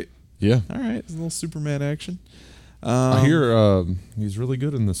Reeve, right? Yeah. All right, it's a little Superman action. I hear he's really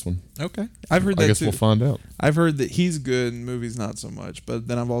good in this one. Okay, I've heard that I guess too. we'll find out. I've heard that he's good in movies, not so much. But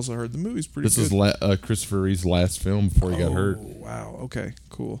then I've also heard the movie's pretty good. This is Christopher Reeve's last film before he got hurt. Wow. Okay.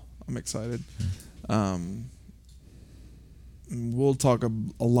 Cool. I'm excited. We'll talk a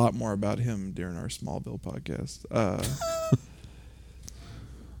lot more about him during our Smallville podcast.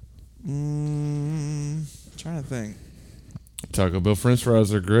 Trying to think. Taco Bell French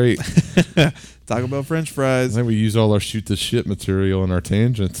fries are great. Taco Bell French fries. I think we use all our shoot the shit material in our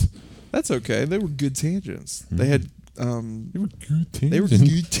tangents. That's okay. They were good tangents. They had. They were good tangents. They were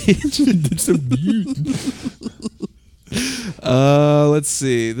good tangents. They're so good. Let's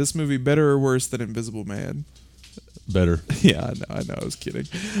see. This movie better or worse than Invisible Man? Better. Yeah, I know. I was kidding.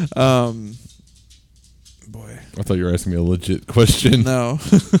 Boy. I thought you were asking me a legit question. No.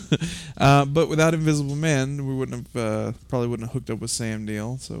 But without Invisible Man, we wouldn't have probably wouldn't have hooked up with Sam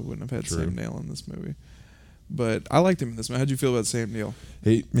Neill, so wouldn't have had Sam Neill in this movie. But I liked him in this movie. How'd you feel about Sam Neill?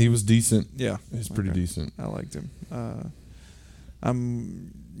 He was decent. Yeah. He's pretty decent. I liked him.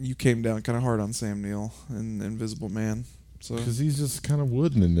 You came down kind of hard on Sam Neill in Invisible Man. Because he's just kind of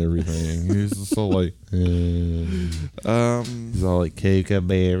wooden and everything. He's just all like, he's all like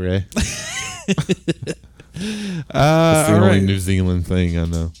kookaburra. That's the only New Zealand thing I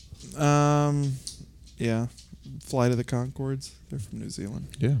know. Yeah, Flight of the Conchords. They're from New Zealand.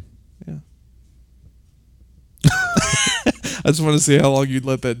 Yeah. I just want to see how long you'd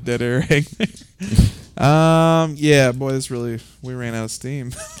let that dead air hang there. Yeah, boy, we ran out of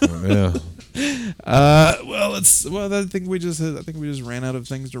steam. Yeah. I think we just ran out of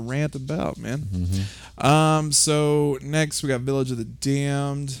things to rant about, man. So next we got Village of the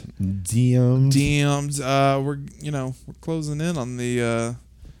Damned. We're closing in on the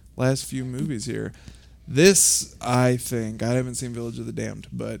last few movies here. This, I think, I haven't seen Village of the Damned,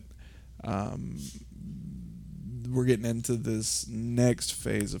 but we're getting into this next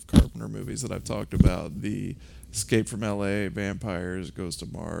phase of Carpenter movies that I've talked about: the Escape from L.A., Vampires, Ghost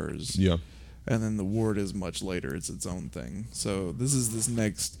of Mars. Yeah. And then The Ward is much later. It's its own thing. So this is this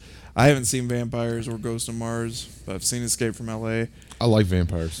next. I haven't seen Vampires or Ghost of Mars, but I've seen Escape from L.A. I like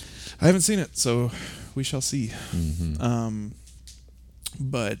vampires. I haven't seen it, so we shall see.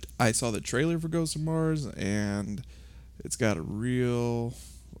 But I saw the trailer for Ghost of Mars, and it's got a real,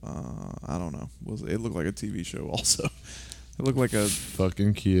 I don't know. It looked like a TV show also. It looked like a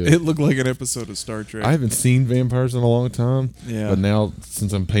fucking kid. It looked like an episode of Star Trek. I haven't seen vampires in a long time. Yeah. But now,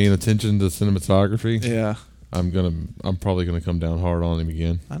 since I'm paying attention to cinematography, yeah, I'm probably gonna come down hard on him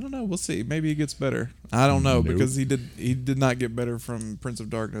again. I don't know. We'll see. Maybe he gets better. I don't know because he did not get better from Prince of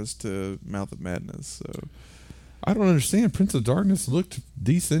Darkness to Mouth of Madness. So I don't understand. Prince of Darkness looked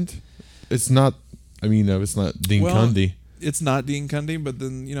decent. It's not. I mean, it's not Dean Cundey. It's not Dean Cundey, but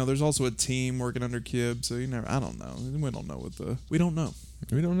then there's also a team working under Kib, so I don't know. We don't know we don't know.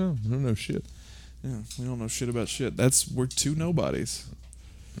 We don't know. We don't know shit. Yeah, we don't know shit about shit. We're two nobodies.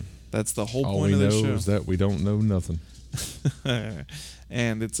 That's the whole All point of this show. All we know is that we don't know nothing.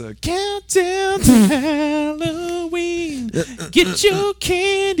 And it's a countdown to Halloween. Get your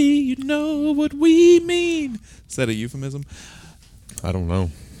candy, you know what we mean. Is that a euphemism? I don't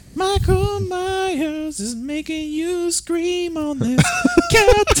know. Michael Myers is making you scream on this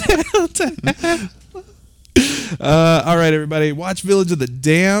countdown to Halloween. All right, everybody. Watch Village of the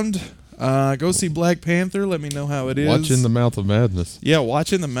Damned. Go see Black Panther. Let me know how it is. Watch In the Mouth of Madness. Yeah,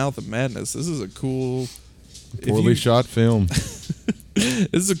 watch In the Mouth of Madness. This is a cool... Poorly shot film.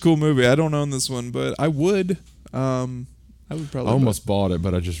 This is a cool movie. I don't own this one, but I would. I would probably. I almost bought it,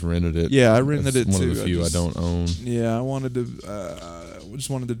 but I just rented it. Yeah, I rented it too. One of the few I don't own. Yeah, I wanted to. Just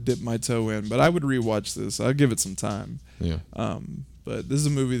wanted to dip my toe in, but I would rewatch this. I'll give it some time. Yeah. But this is a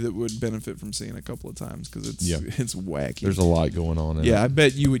movie that would benefit from seeing a couple of times because it's wacky. There's a lot going on in it. Yeah, I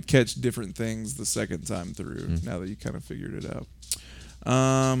bet you would catch different things the second time through now that you kind of figured it out.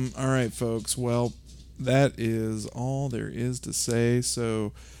 All right, folks. Well, that is all there is to say.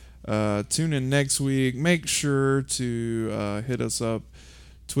 So Tune in next week. Make sure to hit us up.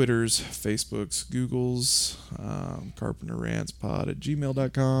 Twitters, Facebooks, Googles, Carpenter Rants Pod at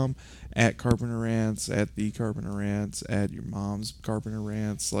gmail.com, at Carpenter Rants, at the Carpenter Rants, at your mom's Carpenter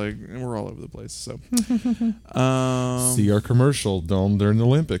Rants. Like, we're all over the place. So, see our commercial during the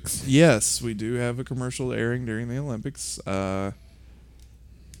Olympics. Yes, we do have a commercial airing during the Olympics.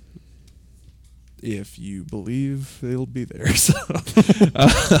 If you believe it'll be there. So,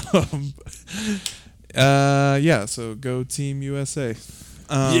 yeah. So go Team USA.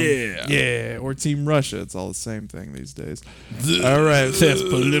 Yeah, or Team Russia. It's all the same thing these days. All right, that's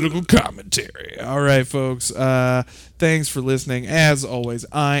political commentary. All right, folks. Thanks for listening. As always,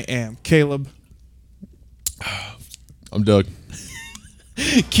 I am Caleb. I'm Doug.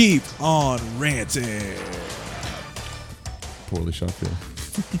 Keep on ranting. Poorly shot film.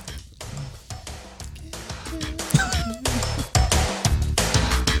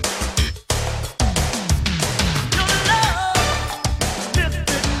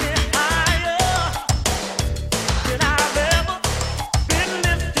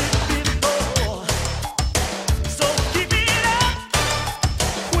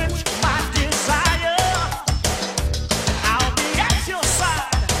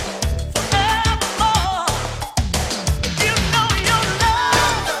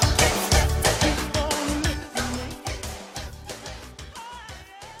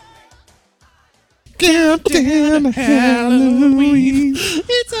 Countdown to Halloween.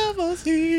 It's almost here.